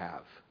that they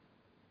have.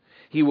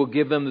 He will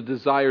give them the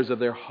desires of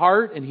their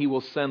heart, and He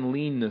will send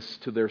leanness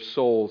to their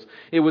souls.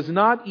 It was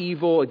not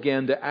evil,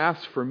 again, to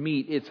ask for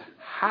meat. It's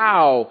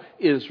how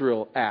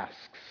Israel asks.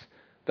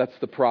 That's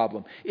the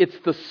problem. It's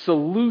the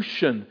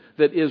solution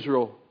that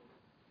Israel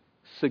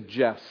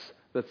suggests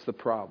that's the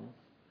problem.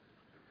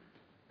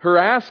 Her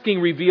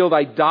asking revealed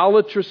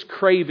idolatrous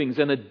cravings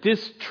and a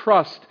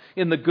distrust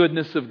in the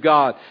goodness of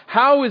God.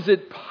 How is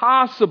it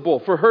possible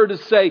for her to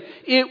say,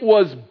 it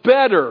was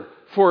better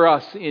for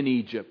us in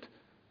Egypt?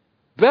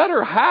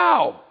 Better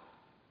how?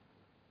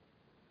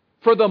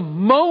 For the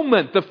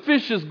moment the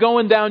fish is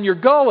going down your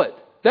gullet.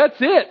 That's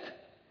it.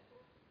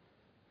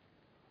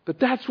 But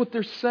that's what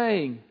they're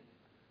saying.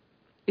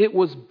 It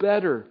was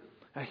better.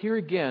 Now here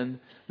again,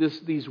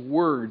 these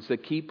words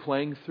that keep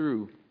playing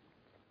through.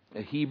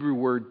 A Hebrew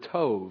word,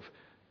 tov,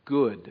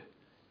 good.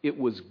 It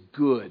was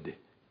good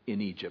in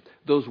Egypt.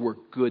 Those were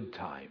good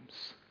times.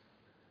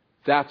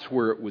 That's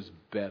where it was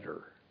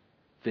better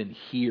than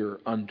here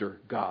under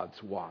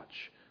God's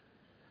watch.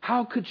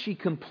 How could she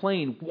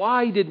complain?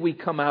 Why did we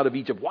come out of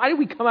Egypt? Why did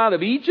we come out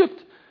of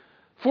Egypt?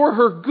 For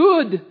her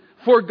good,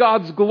 for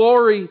God's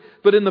glory.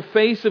 But in the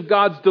face of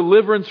God's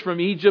deliverance from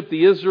Egypt,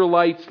 the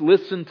Israelites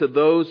listened to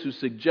those who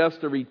suggest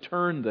a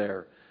return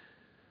there,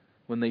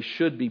 when they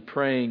should be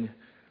praying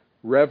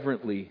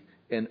reverently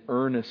and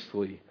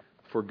earnestly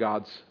for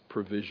God's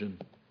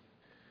provision.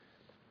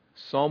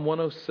 Psalm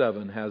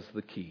 107 has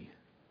the key.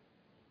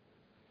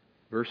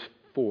 Verse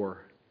 4.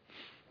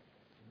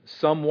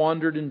 Some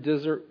wandered in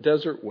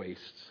desert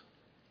wastes,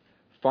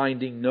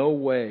 finding no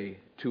way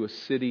to a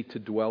city to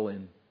dwell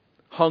in.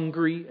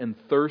 Hungry and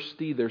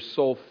thirsty, their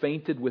soul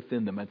fainted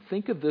within them. And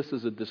think of this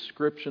as a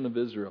description of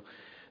Israel.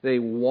 They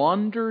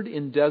wandered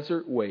in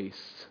desert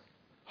wastes,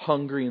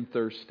 hungry and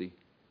thirsty.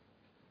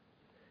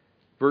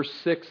 Verse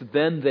 6,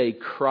 then they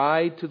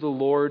cried to the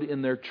Lord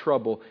in their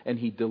trouble, and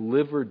He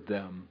delivered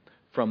them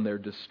from their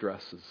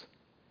distresses.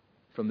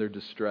 From their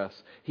distress.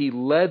 He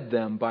led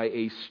them by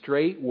a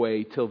straight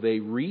way till they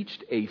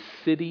reached a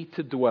city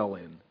to dwell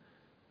in.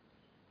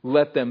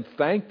 Let them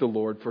thank the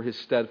Lord for His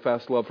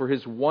steadfast love, for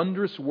His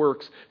wondrous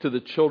works to the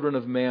children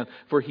of man.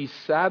 For He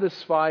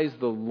satisfies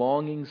the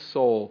longing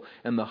soul,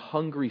 and the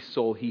hungry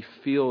soul He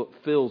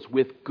fills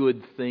with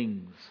good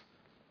things.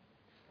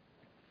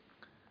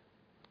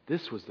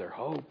 This was their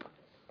hope.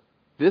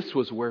 This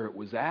was where it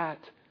was at.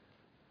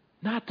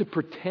 Not to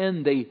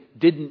pretend they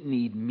didn't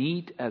need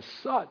meat as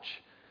such,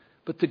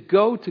 but to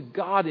go to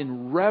God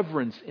in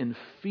reverence and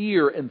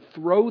fear and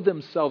throw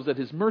themselves at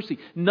His mercy.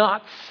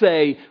 Not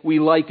say, we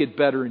like it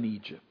better in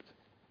Egypt.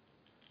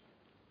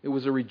 It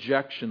was a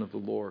rejection of the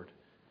Lord.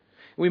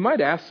 We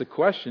might ask the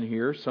question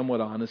here,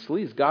 somewhat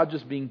honestly, is God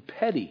just being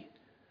petty?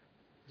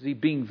 Is He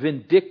being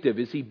vindictive?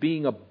 Is He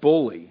being a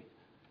bully?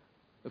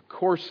 Of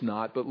course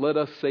not, but let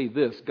us say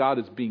this: God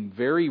is being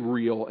very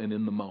real and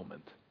in the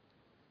moment.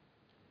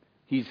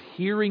 He's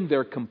hearing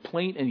their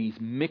complaint and He's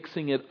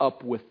mixing it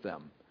up with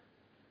them.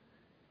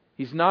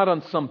 He's not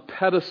on some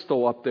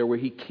pedestal up there where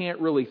He can't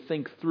really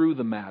think through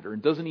the matter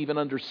and doesn't even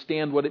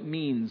understand what it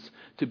means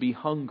to be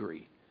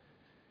hungry.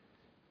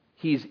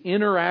 He's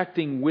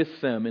interacting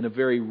with them in a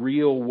very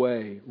real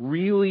way,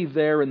 really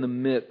there in the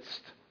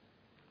midst,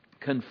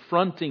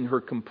 confronting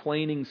her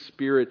complaining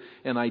spirit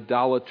and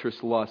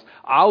idolatrous lust.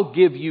 I'll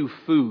give you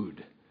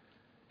food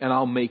and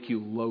I'll make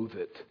you loathe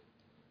it.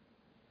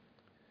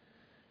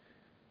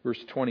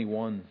 Verse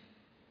 21.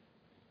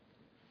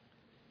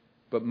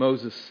 But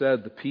Moses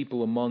said, the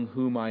people among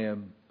whom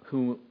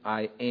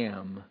I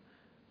am,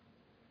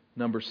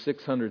 number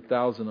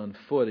 600,000 on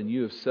foot, and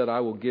you have said,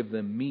 I will give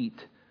them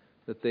meat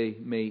that they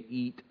may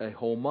eat a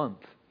whole month.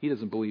 He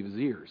doesn't believe his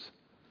ears.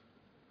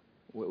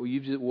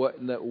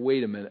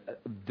 Wait a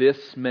minute. This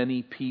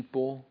many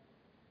people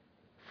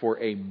for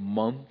a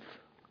month?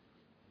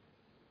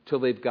 Till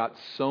they've got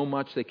so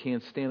much they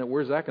can't stand it.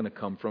 Where's that going to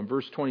come from?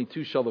 Verse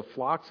 22, shall the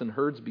flocks and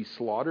herds be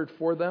slaughtered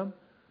for them?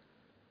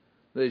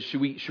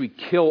 Should we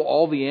kill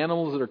all the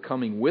animals that are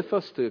coming with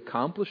us to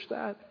accomplish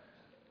that?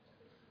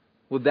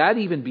 Would that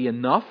even be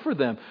enough for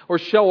them? Or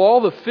shall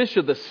all the fish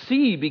of the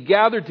sea be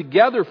gathered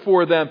together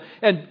for them?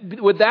 And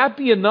would that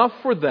be enough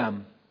for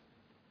them?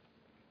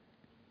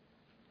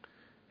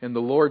 And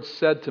the Lord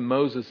said to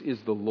Moses, is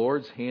the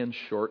Lord's hand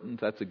shortened?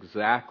 That's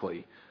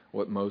exactly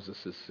what Moses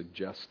is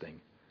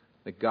suggesting.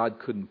 That God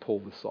couldn't pull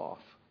this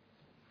off.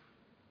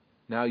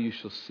 Now you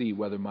shall see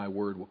whether my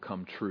word will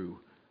come true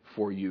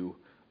for you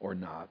or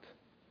not.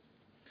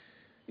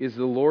 Is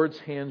the Lord's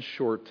hand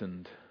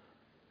shortened?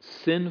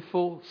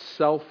 Sinful,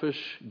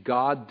 selfish,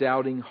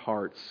 God-doubting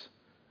hearts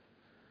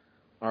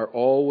are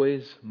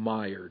always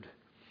mired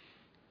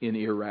in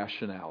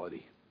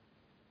irrationality.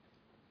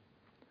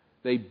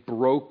 They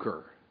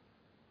broker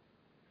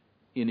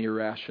in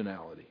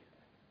irrationality.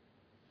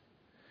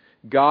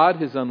 God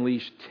has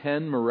unleashed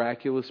 10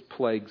 miraculous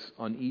plagues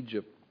on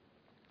Egypt.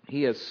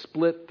 He has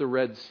split the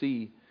Red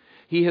Sea.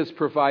 He has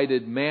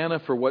provided manna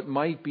for what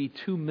might be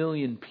 2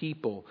 million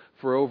people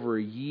for over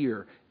a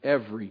year,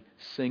 every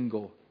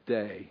single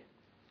day.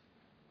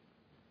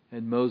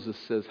 And Moses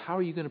says, how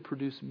are you going to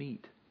produce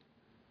meat?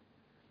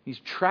 He's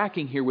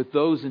tracking here with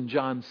those in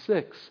John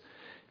 6.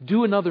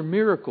 Do another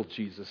miracle,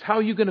 Jesus. How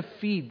are you going to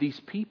feed these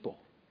people?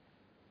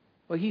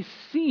 Well, he's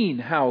seen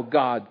how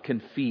God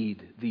can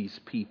feed these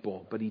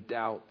people, but he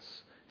doubts.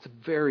 It's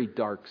a very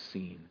dark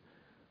scene.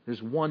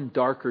 There's one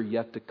darker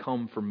yet to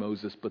come for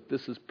Moses, but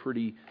this is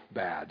pretty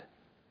bad.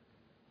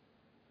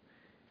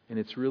 And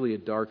it's really a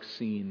dark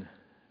scene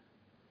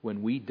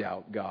when we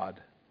doubt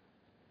God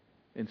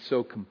and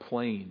so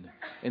complain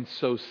and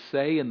so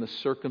say in the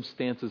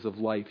circumstances of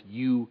life,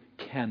 you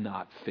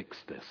cannot fix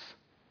this.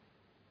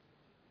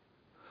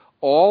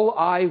 All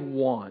I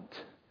want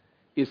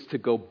is to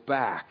go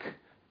back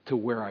to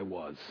where I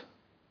was.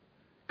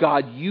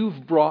 God,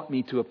 you've brought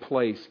me to a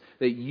place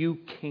that you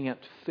can't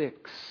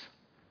fix.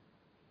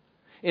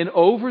 And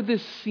over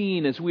this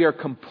scene, as we are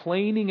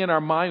complaining in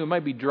our mind, we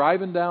might be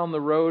driving down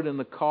the road in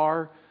the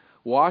car,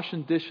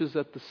 washing dishes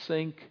at the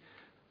sink,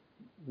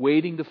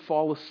 waiting to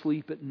fall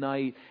asleep at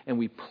night, and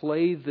we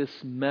play this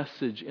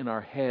message in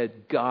our head,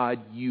 God,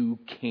 you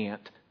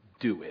can't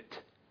do it.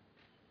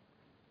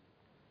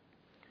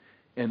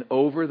 And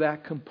over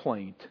that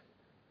complaint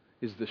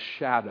is the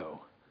shadow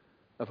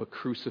of a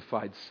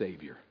crucified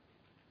Savior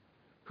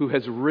who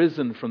has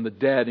risen from the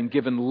dead and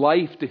given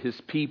life to His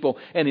people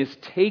and is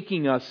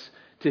taking us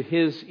to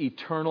His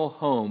eternal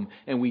home,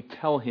 and we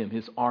tell Him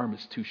His arm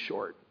is too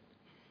short.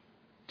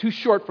 Too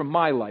short for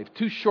my life,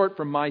 too short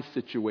for my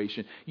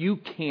situation. You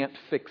can't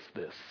fix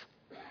this.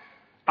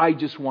 I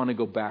just want to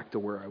go back to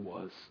where I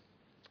was.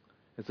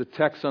 As the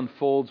text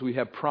unfolds, we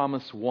have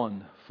promise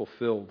 1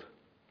 fulfilled.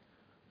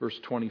 Verse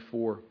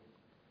 24.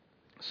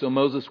 So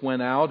Moses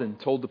went out and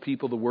told the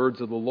people the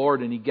words of the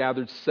Lord, and he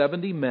gathered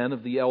 70 men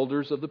of the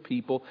elders of the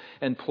people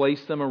and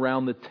placed them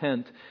around the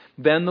tent.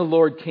 Then the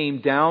Lord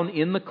came down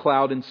in the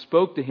cloud and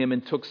spoke to him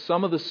and took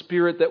some of the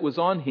Spirit that was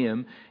on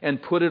him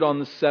and put it on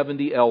the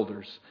 70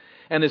 elders.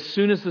 And as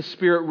soon as the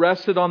Spirit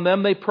rested on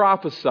them, they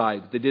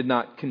prophesied. They did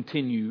not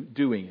continue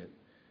doing it.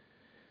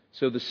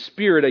 So the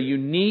Spirit, a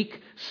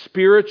unique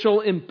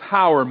spiritual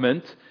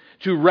empowerment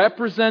to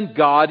represent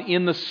God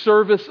in the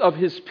service of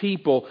His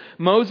people.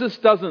 Moses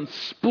doesn't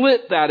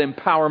split that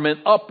empowerment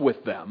up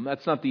with them.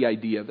 That's not the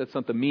idea. That's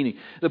not the meaning.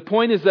 The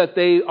point is that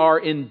they are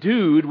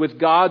endued with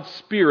God's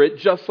Spirit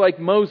just like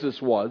Moses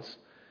was.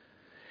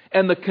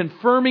 And the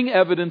confirming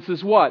evidence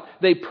is what?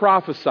 They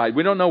prophesied.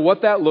 We don't know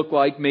what that looked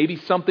like. Maybe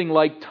something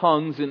like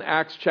tongues in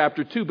Acts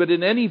chapter 2. But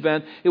in any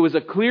event, it was a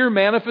clear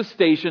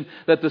manifestation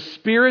that the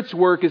Spirit's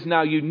work is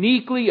now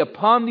uniquely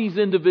upon these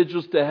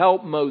individuals to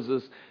help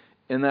Moses.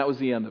 And that was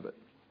the end of it.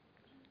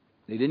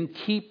 They didn't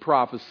keep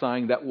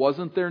prophesying. That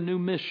wasn't their new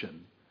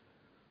mission.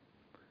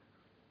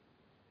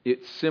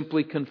 It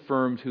simply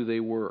confirmed who they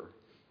were.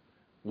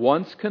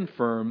 Once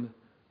confirmed,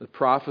 the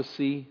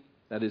prophecy,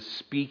 that is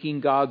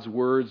speaking God's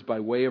words by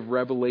way of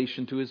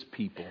revelation to His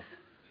people,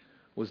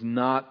 was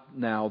not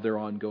now their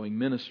ongoing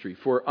ministry.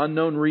 For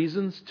unknown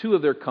reasons, 2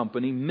 of their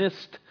company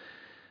missed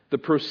the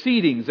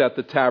proceedings at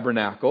the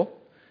tabernacle.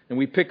 And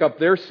we pick up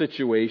their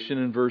situation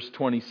in verse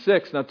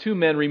 26. Now 2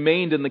 men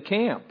remained in the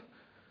camp,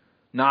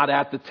 not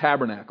at the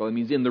tabernacle. It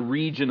means in the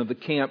region of the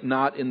camp,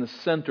 not in the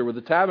center where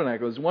the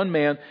tabernacle is. One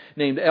man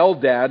named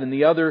Eldad and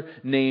the other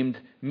named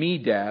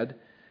Medad.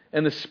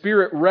 And the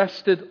Spirit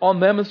rested on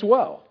them as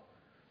well.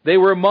 They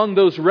were among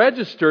those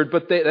registered,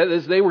 but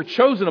they were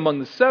chosen among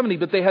the 70,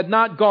 but they had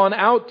not gone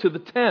out to the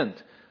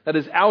tent. That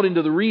is, out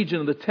into the region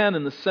of the tent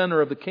in the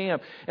center of the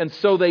camp. And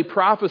so they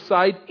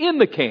prophesied in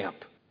the camp.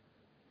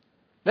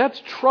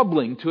 That's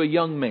troubling to a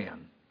young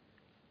man.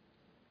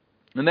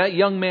 And that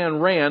young man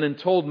ran and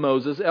told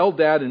Moses,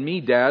 Eldad and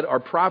Medad are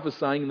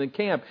prophesying in the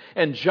camp.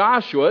 And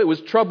Joshua, it was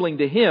troubling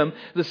to him,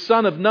 the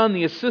son of Nun,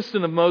 the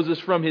assistant of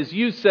Moses from his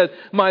youth, said,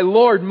 My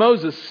Lord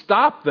Moses,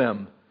 stop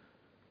them.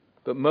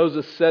 But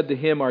Moses said to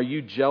him, Are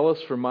you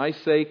jealous for my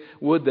sake?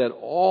 Would that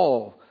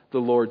all the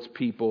Lord's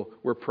people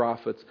were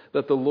prophets,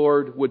 that the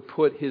Lord would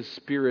put His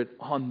Spirit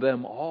on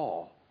them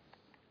all.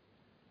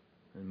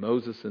 And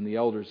Moses and the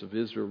elders of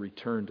Israel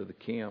returned to the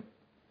camp.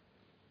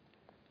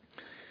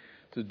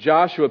 So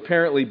Joshua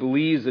apparently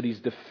believes that he's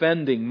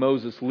defending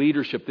Moses'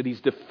 leadership, that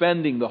he's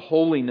defending the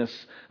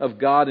holiness of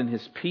God and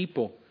His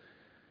people.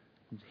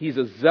 He's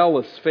a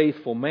zealous,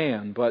 faithful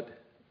man, but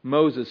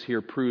Moses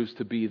here proves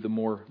to be the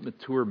more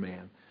mature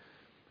man.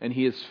 And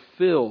he is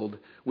filled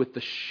with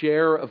the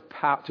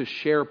to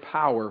share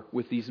power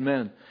with these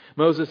men.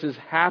 Moses is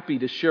happy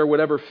to share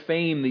whatever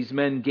fame these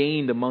men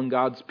gained among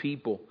God's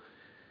people.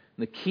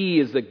 The key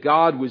is that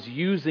God was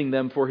using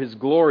them for His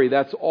glory.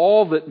 That's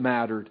all that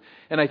mattered.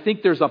 And I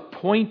think there's a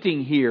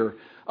pointing here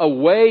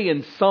away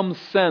in some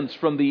sense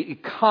from the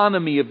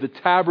economy of the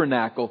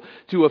tabernacle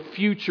to a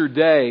future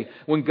day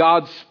when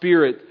God's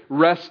Spirit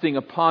resting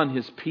upon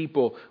His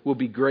people will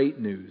be great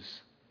news.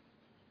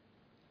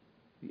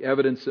 The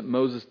evidence that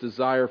Moses'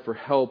 desire for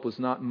help was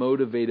not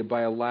motivated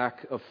by a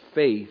lack of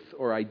faith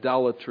or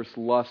idolatrous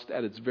lust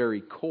at its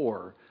very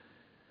core,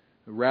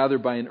 but rather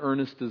by an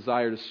earnest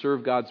desire to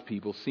serve God's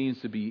people, seems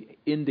to be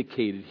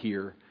indicated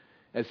here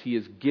as He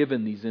has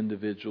given these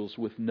individuals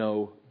with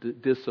no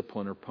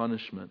discipline or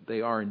punishment.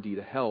 They are indeed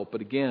a help,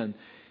 but again,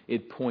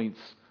 it points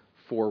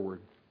forward.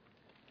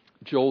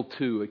 Joel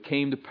 2, it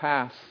came to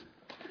pass,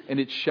 and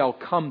it shall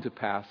come to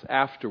pass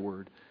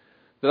afterward,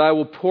 that I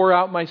will pour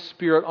out my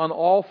Spirit on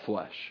all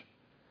flesh.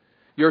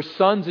 Your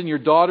sons and your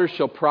daughters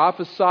shall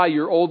prophesy,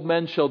 your old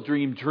men shall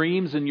dream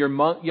dreams, and your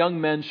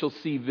young men shall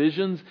see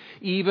visions.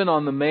 Even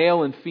on the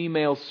male and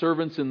female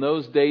servants in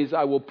those days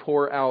I will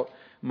pour out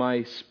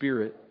my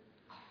Spirit.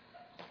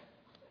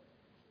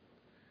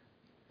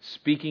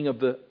 Speaking of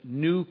the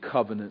new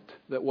covenant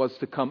that was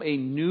to come, a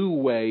new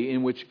way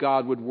in which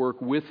God would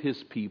work with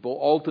His people,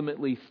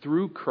 ultimately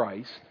through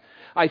Christ.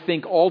 I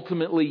think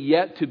ultimately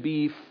yet to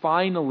be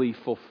finally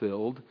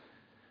fulfilled,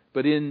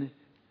 but in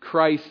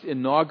Christ's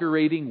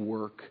inaugurating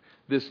work,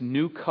 this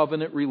new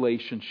covenant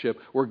relationship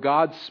where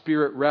God's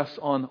Spirit rests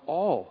on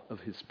all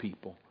of His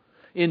people,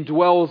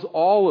 indwells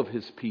all of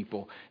His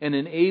people, and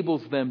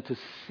enables them to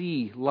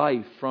see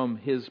life from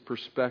His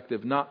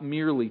perspective, not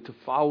merely to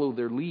follow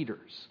their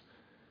leaders,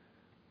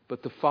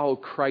 but to follow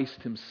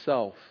Christ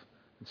Himself,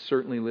 and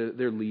certainly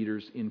their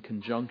leaders in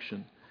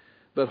conjunction.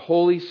 But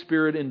Holy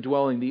Spirit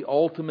indwelling, the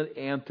ultimate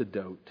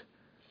antidote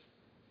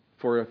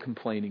for a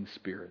complaining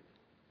spirit.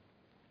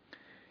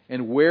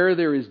 And where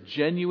there is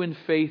genuine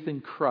faith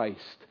in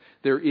Christ,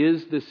 there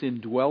is this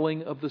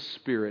indwelling of the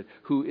Spirit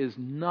who is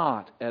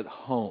not at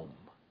home,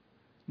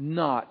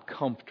 not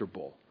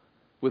comfortable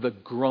with a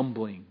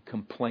grumbling,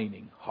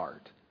 complaining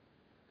heart.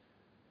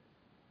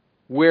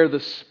 Where the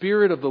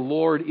Spirit of the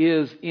Lord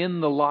is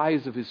in the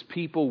lives of His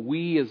people,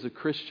 we as a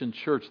Christian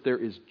church, there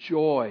is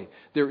joy,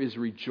 there is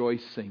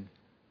rejoicing,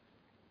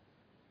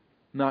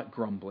 not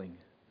grumbling.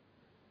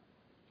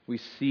 We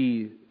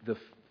see the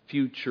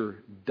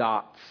future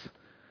dots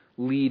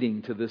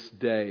leading to this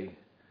day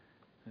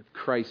of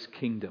Christ's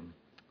kingdom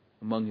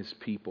among His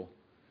people.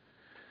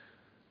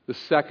 The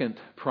second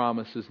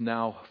promise is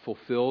now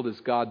fulfilled as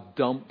God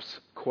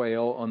dumps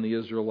quail on the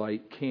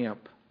Israelite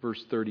camp.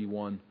 Verse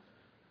 31.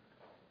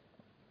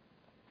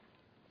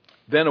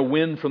 Then a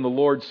wind from the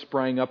Lord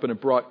sprang up, and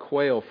it brought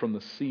quail from the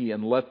sea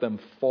and let them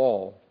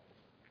fall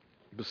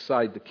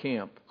beside the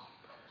camp.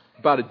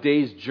 About a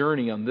day's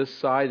journey on this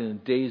side and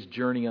a day's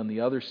journey on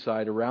the other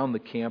side around the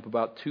camp,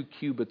 about 2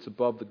 cubits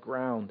above the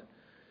ground.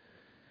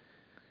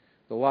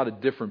 A lot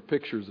of different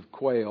pictures of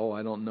quail.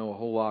 I don't know a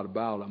whole lot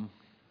about them.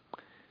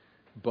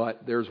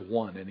 But there's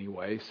one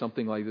anyway.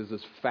 Something like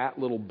this fat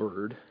little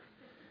bird.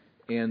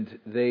 And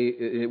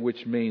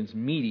which means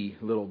meaty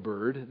little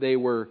bird. They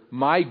were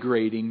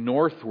migrating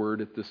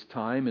northward at this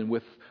time, and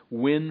with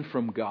wind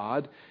from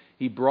God,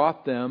 He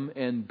brought them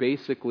and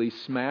basically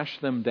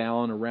smashed them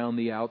down around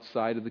the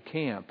outside of the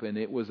camp. And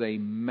it was a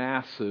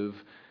massive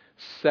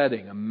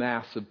setting, a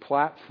massive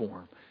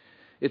platform.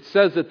 It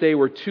says that they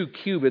were 2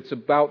 cubits,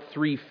 about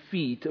 3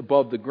 feet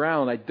above the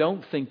ground. I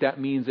don't think that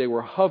means they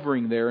were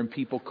hovering there and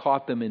people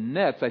caught them in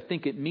nets. I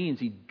think it means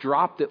He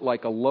dropped it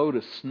like a load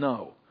of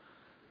snow.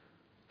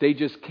 They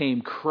just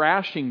came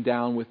crashing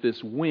down with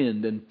this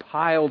wind and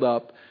piled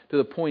up to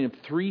the point of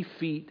 3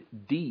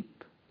 feet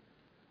deep.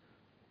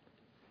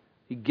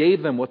 He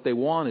gave them what they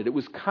wanted. It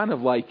was kind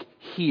of like,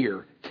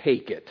 here,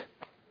 take it.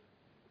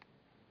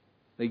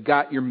 They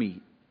got your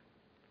meat.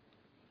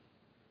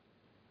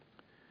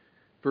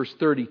 Verse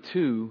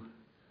 32,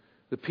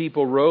 the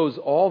people rose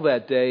all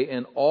that day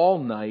and all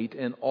night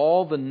and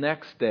all the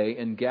next day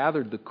and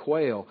gathered the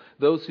quail.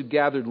 Those who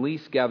gathered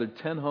least gathered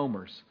 10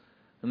 homers.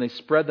 And they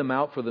spread them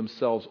out for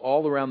themselves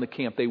all around the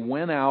camp. They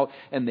went out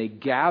and they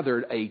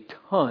gathered a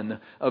ton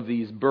of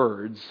these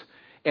birds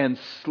and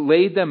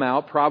laid them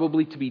out,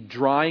 probably to be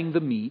drying the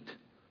meat.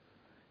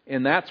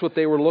 And that's what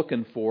they were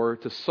looking for,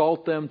 to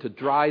salt them, to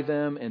dry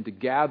them, and to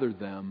gather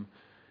them.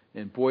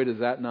 And boy, does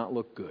that not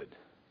look good.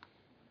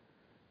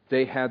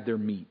 They had their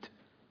meat.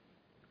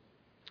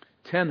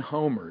 10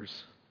 homers.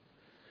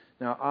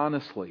 Now,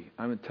 honestly,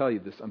 I'm going to tell you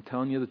this. I'm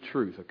telling you the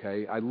truth,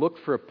 okay? I looked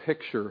for a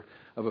picture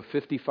of a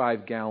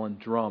 55-gallon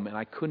drum, and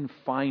I couldn't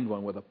find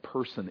one with a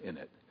person in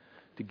it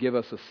to give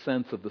us a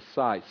sense of the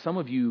size. Some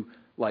of you,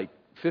 like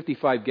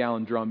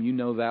 55-gallon drum, you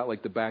know that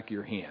like the back of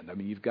your hand. I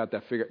mean, you've got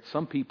that figured.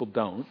 Some people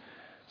don't.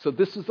 So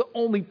this is the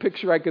only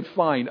picture I could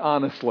find,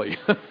 honestly.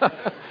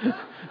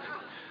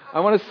 I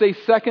want to say,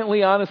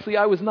 secondly, honestly,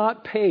 I was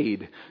not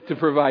paid to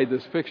provide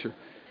this picture.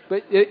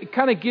 But it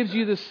kind of gives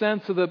you the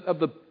sense of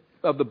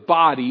the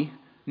body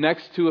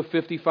next to a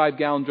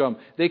 55-gallon drum.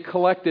 They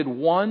collected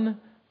 1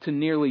 to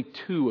nearly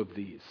 2 of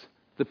these,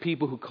 the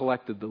people who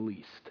collected the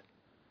least. It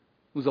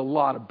was a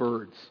lot of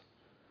birds.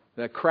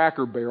 That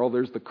cracker barrel,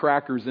 there's the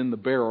crackers in the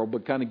barrel,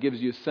 but kind of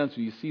gives you a sense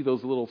when you see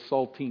those little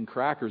saltine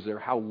crackers there,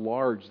 how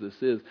large this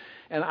is.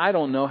 And I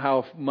don't know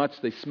how much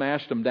they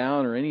smashed them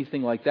down or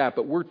anything like that,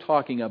 but we're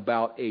talking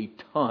about a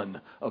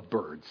ton of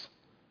birds.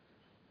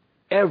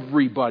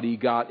 Everybody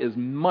got as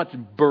much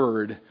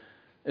bird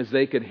as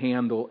they could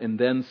handle, and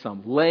then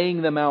some,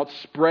 laying them out,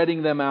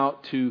 spreading them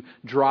out to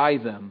dry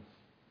them.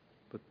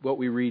 But what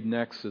we read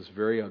next is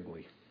very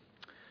ugly.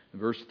 In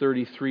verse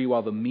 33,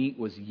 while the meat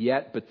was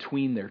yet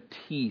between their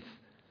teeth,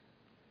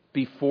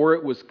 before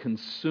it was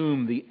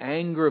consumed, the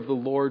anger of the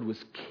Lord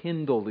was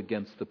kindled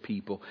against the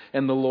people,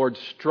 and the Lord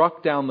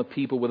struck down the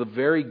people with a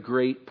very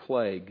great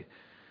plague.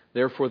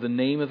 Therefore the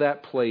name of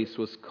that place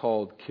was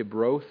called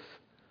Kibroth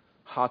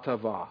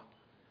Hattaavah,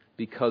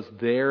 because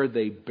there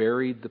they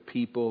buried the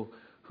people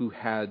who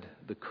had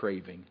the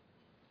craving.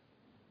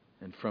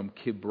 And from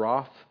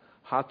Kibroth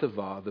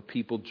Hattaavah the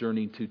people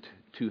journeyed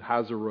to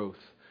Hazeroth,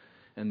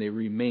 and they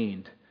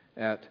remained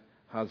at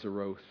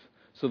Hazeroth.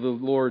 So the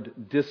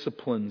Lord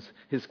disciplines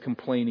His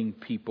complaining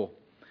people.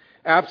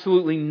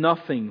 Absolutely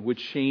nothing would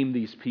shame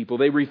these people.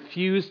 They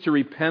refused to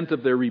repent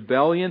of their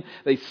rebellion.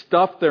 They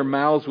stuffed their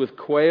mouths with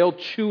quail,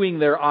 chewing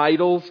their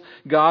idols.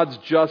 God's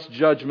just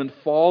judgment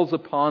falls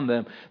upon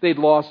them. They'd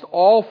lost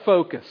all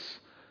focus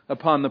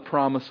upon the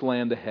promised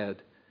land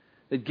ahead.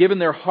 They'd given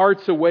their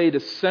hearts away to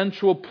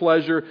sensual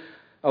pleasure.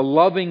 A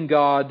loving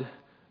God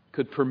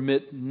could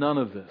permit none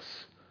of this,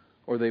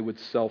 or they would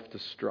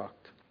self-destruct.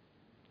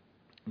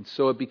 And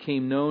so it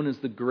became known as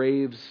the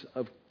graves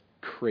of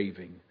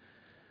craving.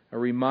 A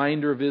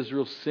reminder of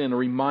Israel's sin, a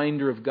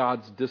reminder of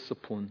God's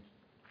discipline.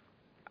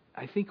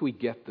 I think we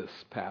get this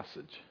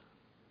passage.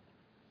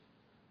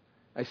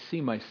 I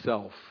see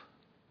myself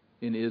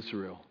in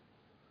Israel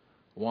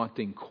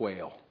wanting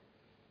quail.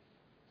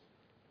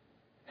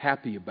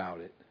 Happy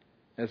about it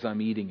as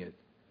I'm eating it.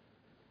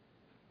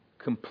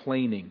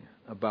 Complaining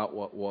about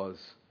what was.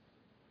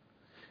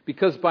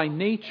 Because by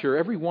nature,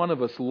 every one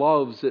of us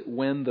loves it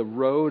when the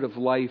road of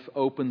life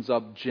opens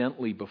up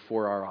gently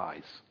before our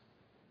eyes.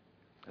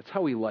 That's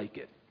how we like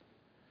it.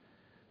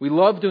 We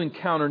love to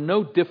encounter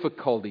no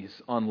difficulties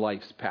on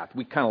life's path.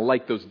 We kind of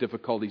like those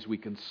difficulties we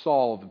can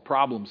solve and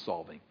problem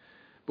solving.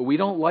 But we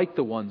don't like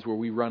the ones where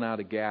we run out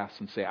of gas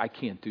and say, I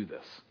can't do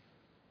this.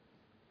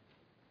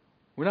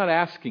 We're not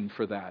asking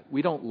for that.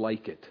 We don't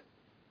like it.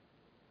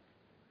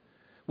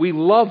 We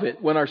love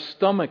it when our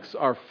stomachs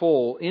are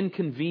full,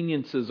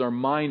 inconveniences are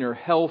minor,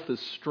 health is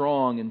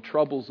strong, and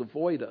troubles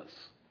avoid us.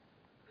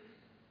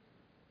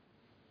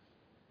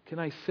 Can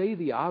I say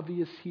the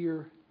obvious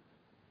here?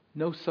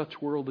 No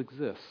such world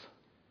exists.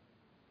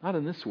 Not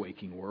in this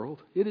waking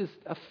world. It is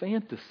a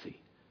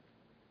fantasy.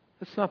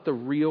 That's not the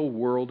real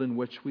world in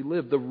which we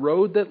live. The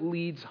road that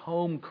leads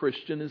home,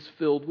 Christian, is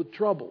filled with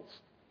troubles.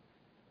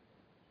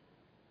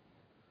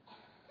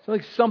 It's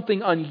like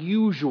something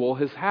unusual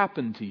has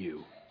happened to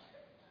you.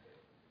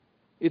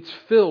 It's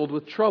filled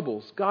with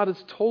troubles. God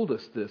has told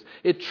us this.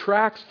 It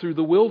tracks through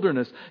the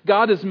wilderness.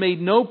 God has made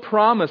no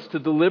promise to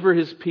deliver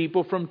His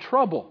people from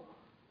trouble.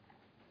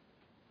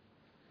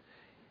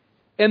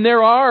 And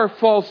there are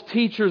false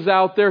teachers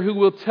out there who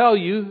will tell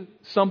you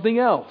something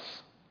else.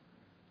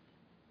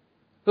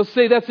 They'll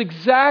say that's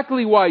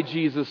exactly why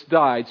Jesus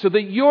died, so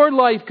that your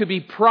life could be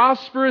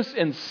prosperous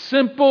and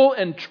simple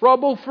and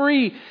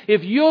trouble-free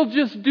if you'll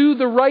just do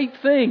the right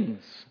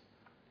things,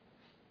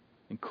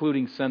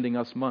 including sending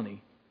us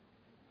money.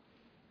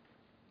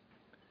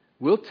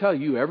 We'll tell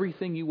you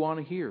everything you want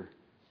to hear.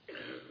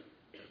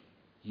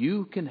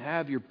 You can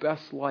have your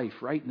best life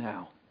right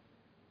now.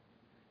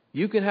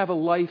 You can have a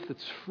life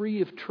that's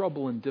free of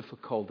trouble and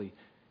difficulty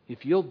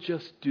if you'll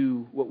just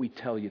do what we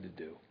tell you to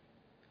do.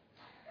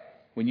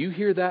 When you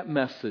hear that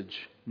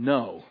message,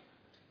 know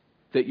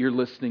that you're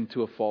listening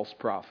to a false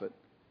prophet.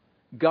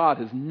 God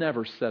has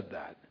never said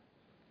that.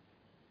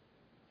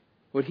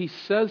 What He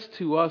says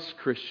to us,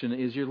 Christian,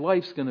 is your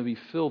life's going to be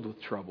filled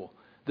with trouble.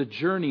 The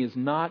journey is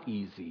not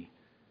easy.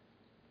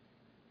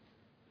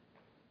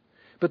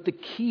 But the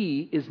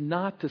key is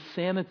not to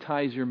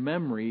sanitize your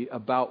memory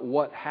about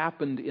what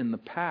happened in the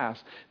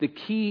past. The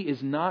key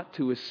is not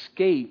to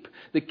escape.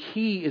 The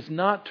key is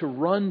not to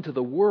run to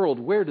the world.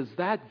 Where does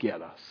that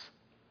get us?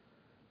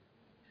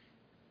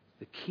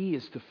 The key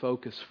is to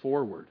focus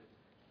forward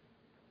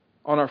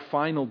on our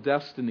final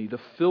destiny.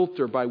 The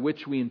filter by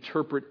which we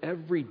interpret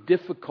every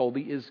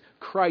difficulty is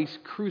Christ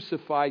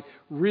crucified,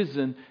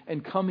 risen,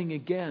 and coming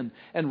again,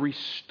 and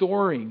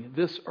restoring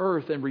this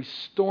earth and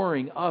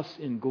restoring us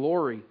in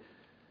glory.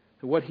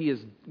 What He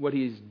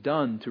has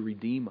done to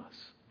redeem us.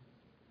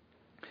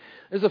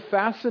 There's a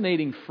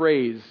fascinating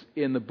phrase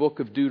in the book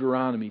of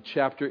Deuteronomy,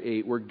 chapter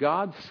 8, where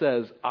God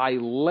says, I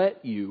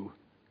let you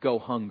go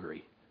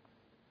hungry.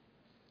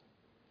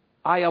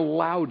 I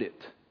allowed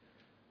it.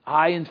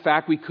 In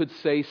fact, we could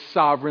say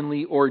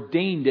sovereignly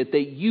ordained it,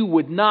 that you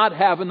would not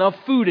have enough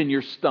food in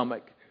your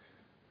stomach.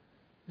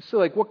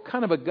 So what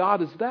kind of a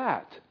God is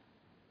that?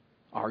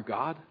 Our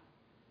God?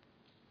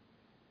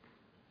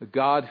 A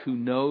God who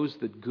knows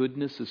that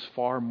goodness is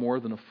far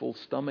more than a full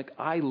stomach.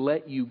 I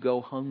let you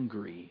go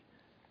hungry.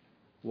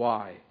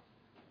 Why?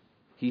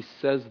 He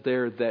says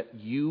there that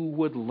you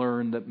would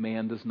learn that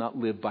man does not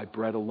live by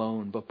bread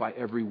alone, but by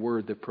every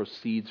word that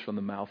proceeds from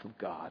the mouth of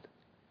God.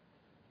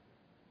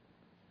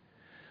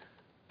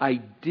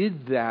 I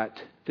did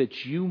that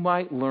you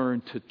might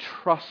learn to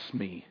trust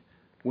me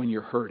when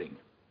you're hurting.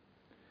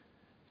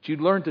 That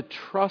you'd learn to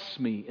trust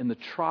me in the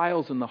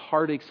trials and the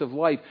heartaches of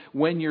life.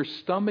 When your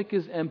stomach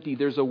is empty,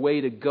 there's a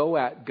way to go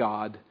at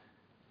God,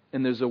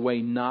 and there's a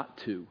way not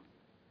to.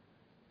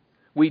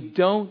 We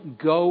don't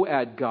go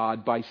at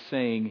God by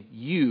saying,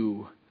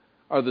 you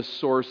are the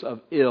source of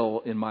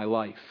ill in my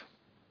life.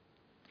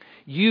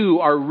 You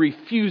are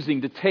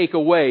refusing to take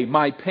away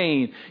my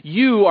pain.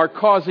 You are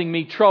causing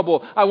me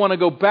trouble. I want to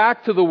go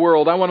back to the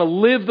world. I want to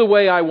live the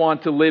way I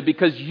want to live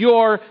because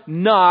you're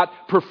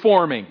not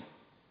performing.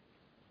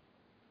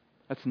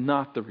 That's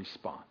not the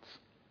response.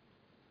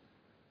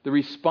 The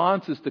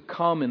response is to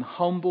come in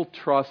humble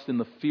trust in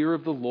the fear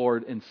of the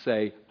Lord and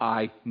say,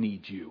 I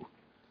need you.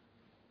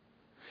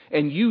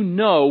 And you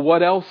know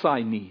what else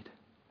I need.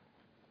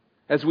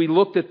 As we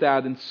looked at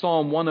that in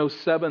Psalm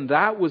 107,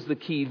 that was the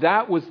key.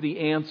 That was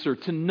the answer.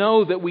 To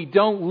know that we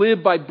don't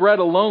live by bread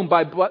alone,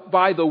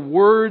 by the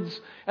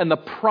words and the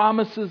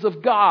promises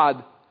of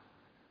God.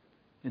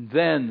 And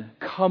then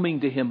coming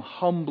to Him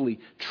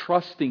humbly,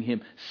 trusting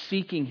Him,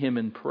 seeking Him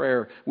in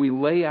prayer. We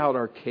lay out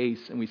our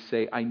case and we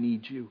say, I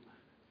need you.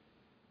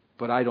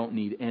 But I don't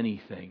need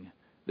anything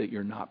that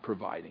you're not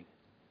providing.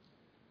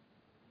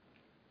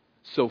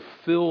 So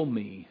fill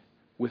me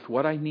with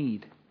what I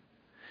need.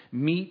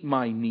 Meet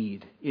my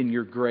need in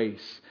your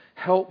grace.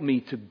 Help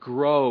me to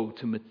grow,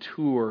 to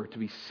mature, to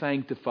be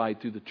sanctified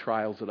through the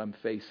trials that I'm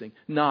facing.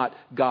 Not,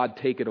 God,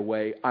 take it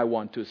away. I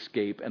want to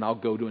escape and I'll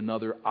go to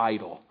another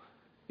idol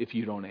if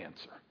you don't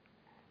answer.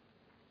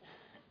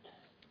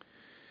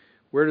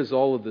 Where does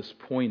all of this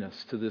point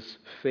us to this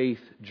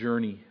faith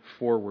journey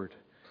forward?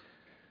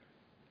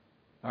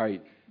 All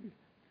right,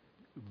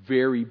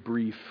 very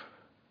brief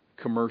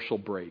commercial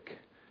break.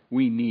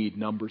 We need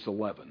Numbers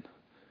 11.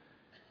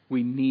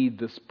 We need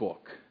this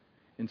book.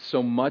 And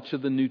so much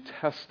of the New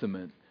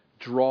Testament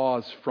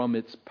draws from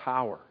its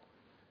power.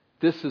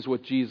 This is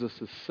what Jesus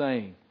is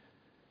saying.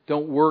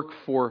 Don't work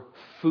for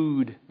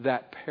food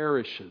that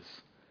perishes.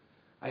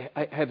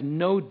 I have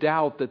no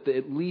doubt that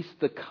at least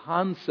the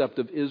concept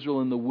of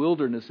Israel in the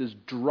wilderness is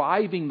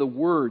driving the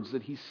words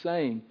that He's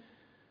saying.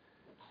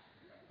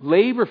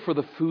 Labor for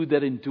the food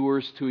that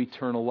endures to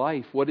eternal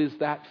life. What is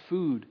that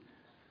food?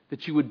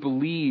 That you would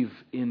believe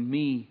in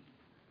me.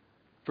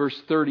 Verse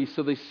 30,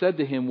 so they said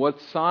to Him, what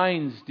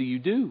signs do you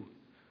do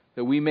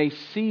that we may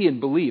see and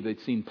believe? They'd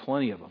seen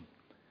plenty of them.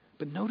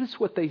 But notice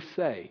what they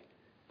say.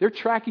 They're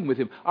tracking with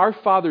Him. Our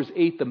fathers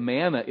ate the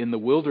manna in the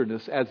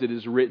wilderness, as it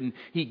is written.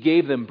 He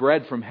gave them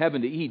bread from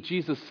heaven to eat.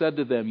 Jesus said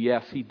to them,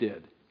 yes, He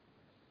did.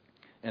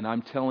 And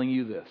I'm telling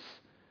you this.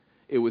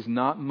 It was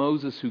not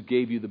Moses who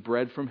gave you the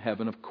bread from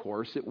heaven, of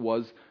course. It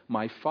was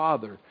my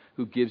Father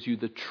who gives you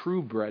the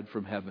true bread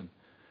from heaven.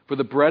 For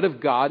the bread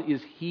of God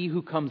is He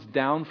who comes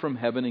down from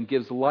heaven and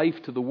gives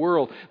life to the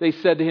world. They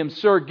said to Him,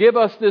 Sir, give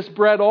us this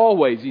bread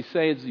always. He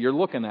says, you're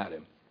looking at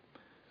Him.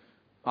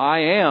 I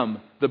am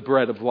the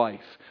bread of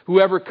life.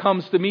 Whoever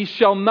comes to me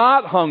shall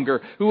not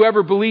hunger.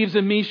 Whoever believes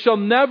in me shall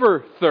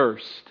never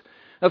thirst.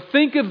 Now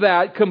think of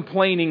that,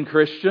 complaining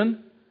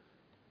Christian.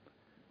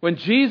 When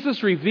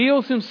Jesus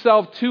reveals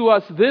Himself to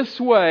us this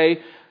way,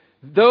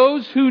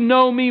 those who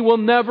know me will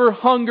never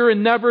hunger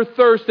and never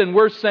thirst. And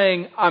we're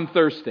saying, I'm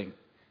thirsting.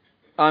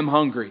 I'm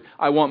hungry.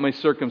 I want my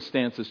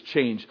circumstances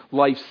changed.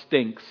 Life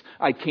stinks.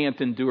 I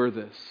can't endure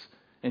this.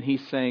 And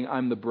He's saying,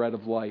 I'm the bread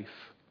of life.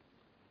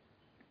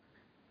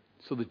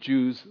 So the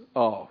Jews,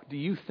 do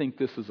you think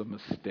this is a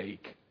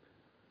mistake?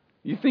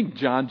 You think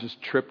John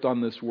just tripped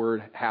on this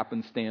word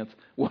happenstance?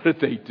 What did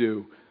they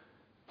do?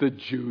 The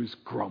Jews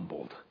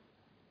grumbled.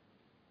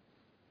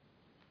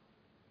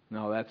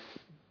 No,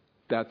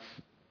 that's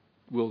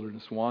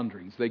wilderness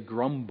wanderings. They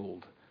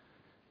grumbled.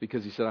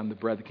 Because He said, I'm the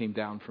bread that came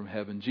down from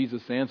heaven.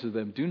 Jesus answered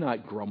them, do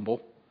not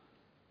grumble.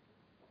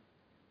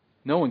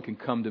 No one can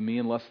come to me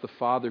unless the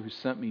Father who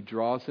sent me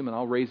draws him, and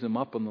I'll raise him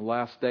up on the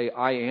last day.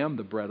 I am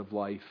the bread of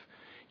life.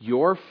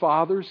 Your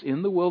fathers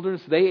in the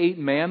wilderness, they ate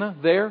manna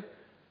there,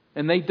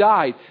 and they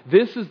died.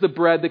 This is the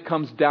bread that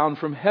comes down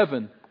from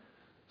heaven,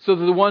 so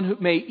that the one who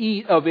may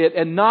eat of it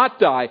and not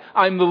die.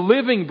 I'm the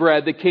living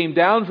bread that came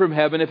down from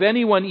heaven. If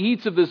anyone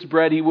eats of this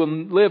bread, he will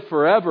live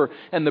forever.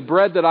 And the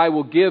bread that I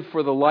will give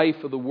for the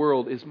life of the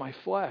world is my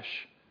flesh.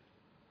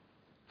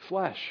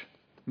 Flesh.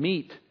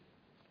 Meat.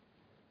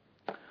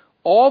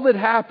 All that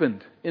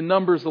happened in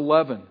Numbers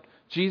 11,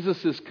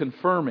 Jesus is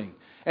confirming.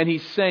 And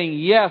He's saying,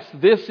 yes,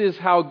 this is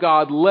how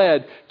God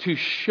led to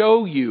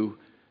show you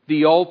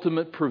the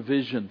ultimate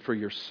provision for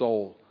your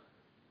soul.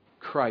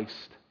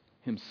 Christ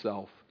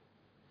Himself.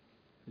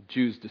 The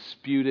Jews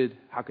disputed,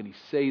 how can He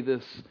say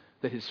this?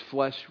 That His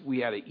flesh,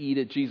 we had to eat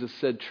it. Jesus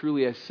said,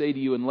 truly I say to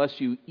you,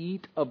 unless you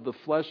eat of the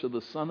flesh of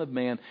the Son of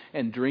Man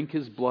and drink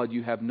His blood,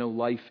 you have no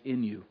life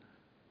in you.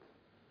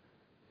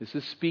 Is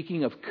this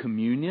speaking of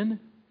communion?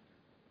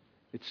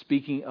 It's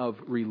speaking of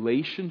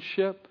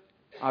relationship.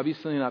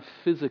 Obviously not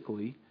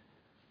physically.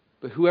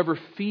 But whoever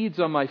feeds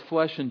on my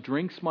flesh and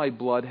drinks my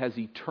blood has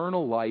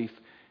eternal life,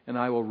 and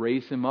I will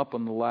raise him up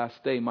on the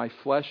last day. My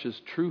flesh is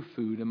true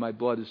food, and my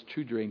blood is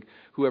true drink.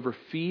 Whoever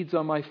feeds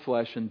on my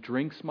flesh and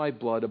drinks my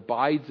blood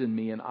abides in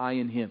me, and I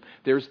in him.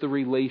 There's the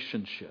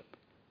relationship.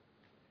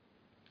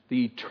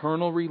 the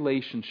eternal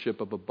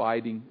relationship of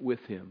abiding with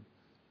Him.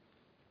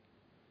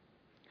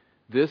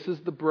 This is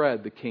the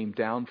bread that came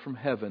down from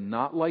heaven,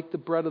 not like the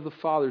bread of the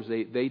fathers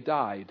ate. They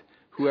died.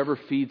 Whoever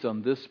feeds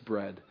on this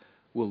bread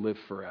will live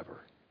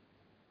forever.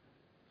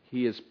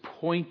 He is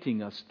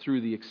pointing us through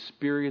the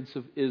experience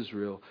of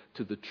Israel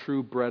to the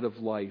true bread of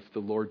life, the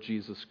Lord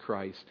Jesus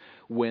Christ.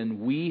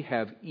 When we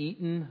have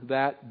eaten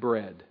that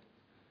bread,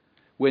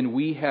 when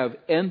we have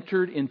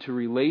entered into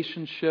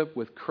relationship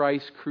with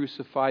Christ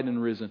crucified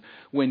and risen,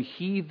 when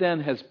He then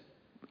has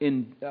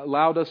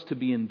allowed us to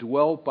be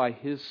indwelt by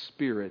His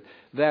Spirit,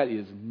 that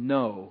is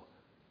no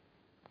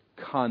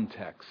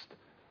context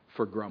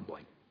for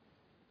grumbling.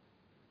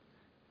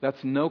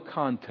 That's no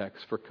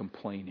context for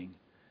complaining.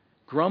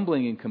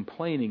 Grumbling and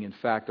complaining, in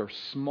fact, are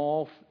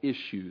small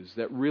issues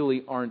that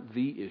really aren't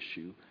the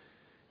issue,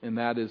 and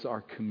that is our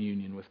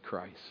communion with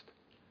Christ.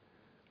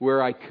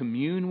 Where I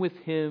commune with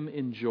Him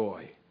in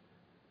joy,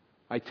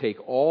 I take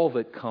all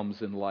that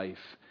comes in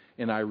life,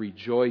 and I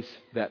rejoice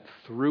that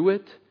through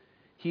it,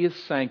 He is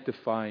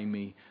sanctifying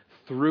me.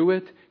 Through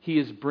it, He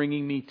is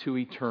bringing me to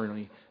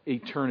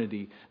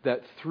eternity.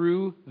 That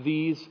through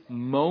these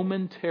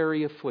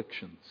momentary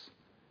afflictions,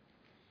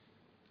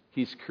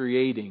 He's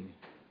creating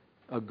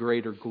a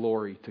greater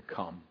glory to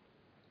come.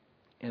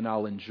 And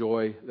I'll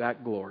enjoy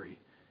that glory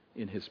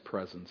in His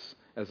presence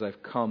as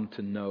I've come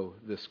to know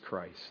this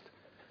Christ.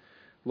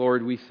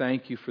 Lord, we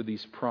thank You for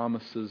these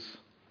promises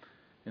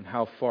and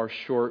how far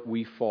short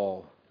we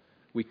fall.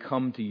 We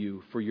come to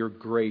You for Your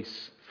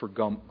grace for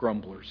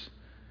grumblers.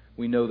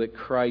 We know that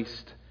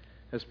Christ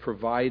has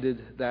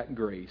provided that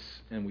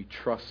grace, and we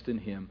trust in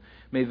Him.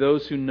 May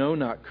those who know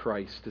not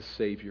Christ as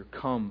Savior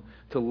come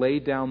to lay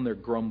down their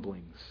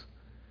grumblings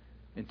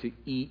and to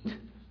eat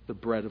the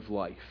bread of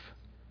life.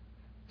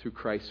 Through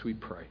Christ we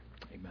pray.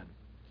 Amen.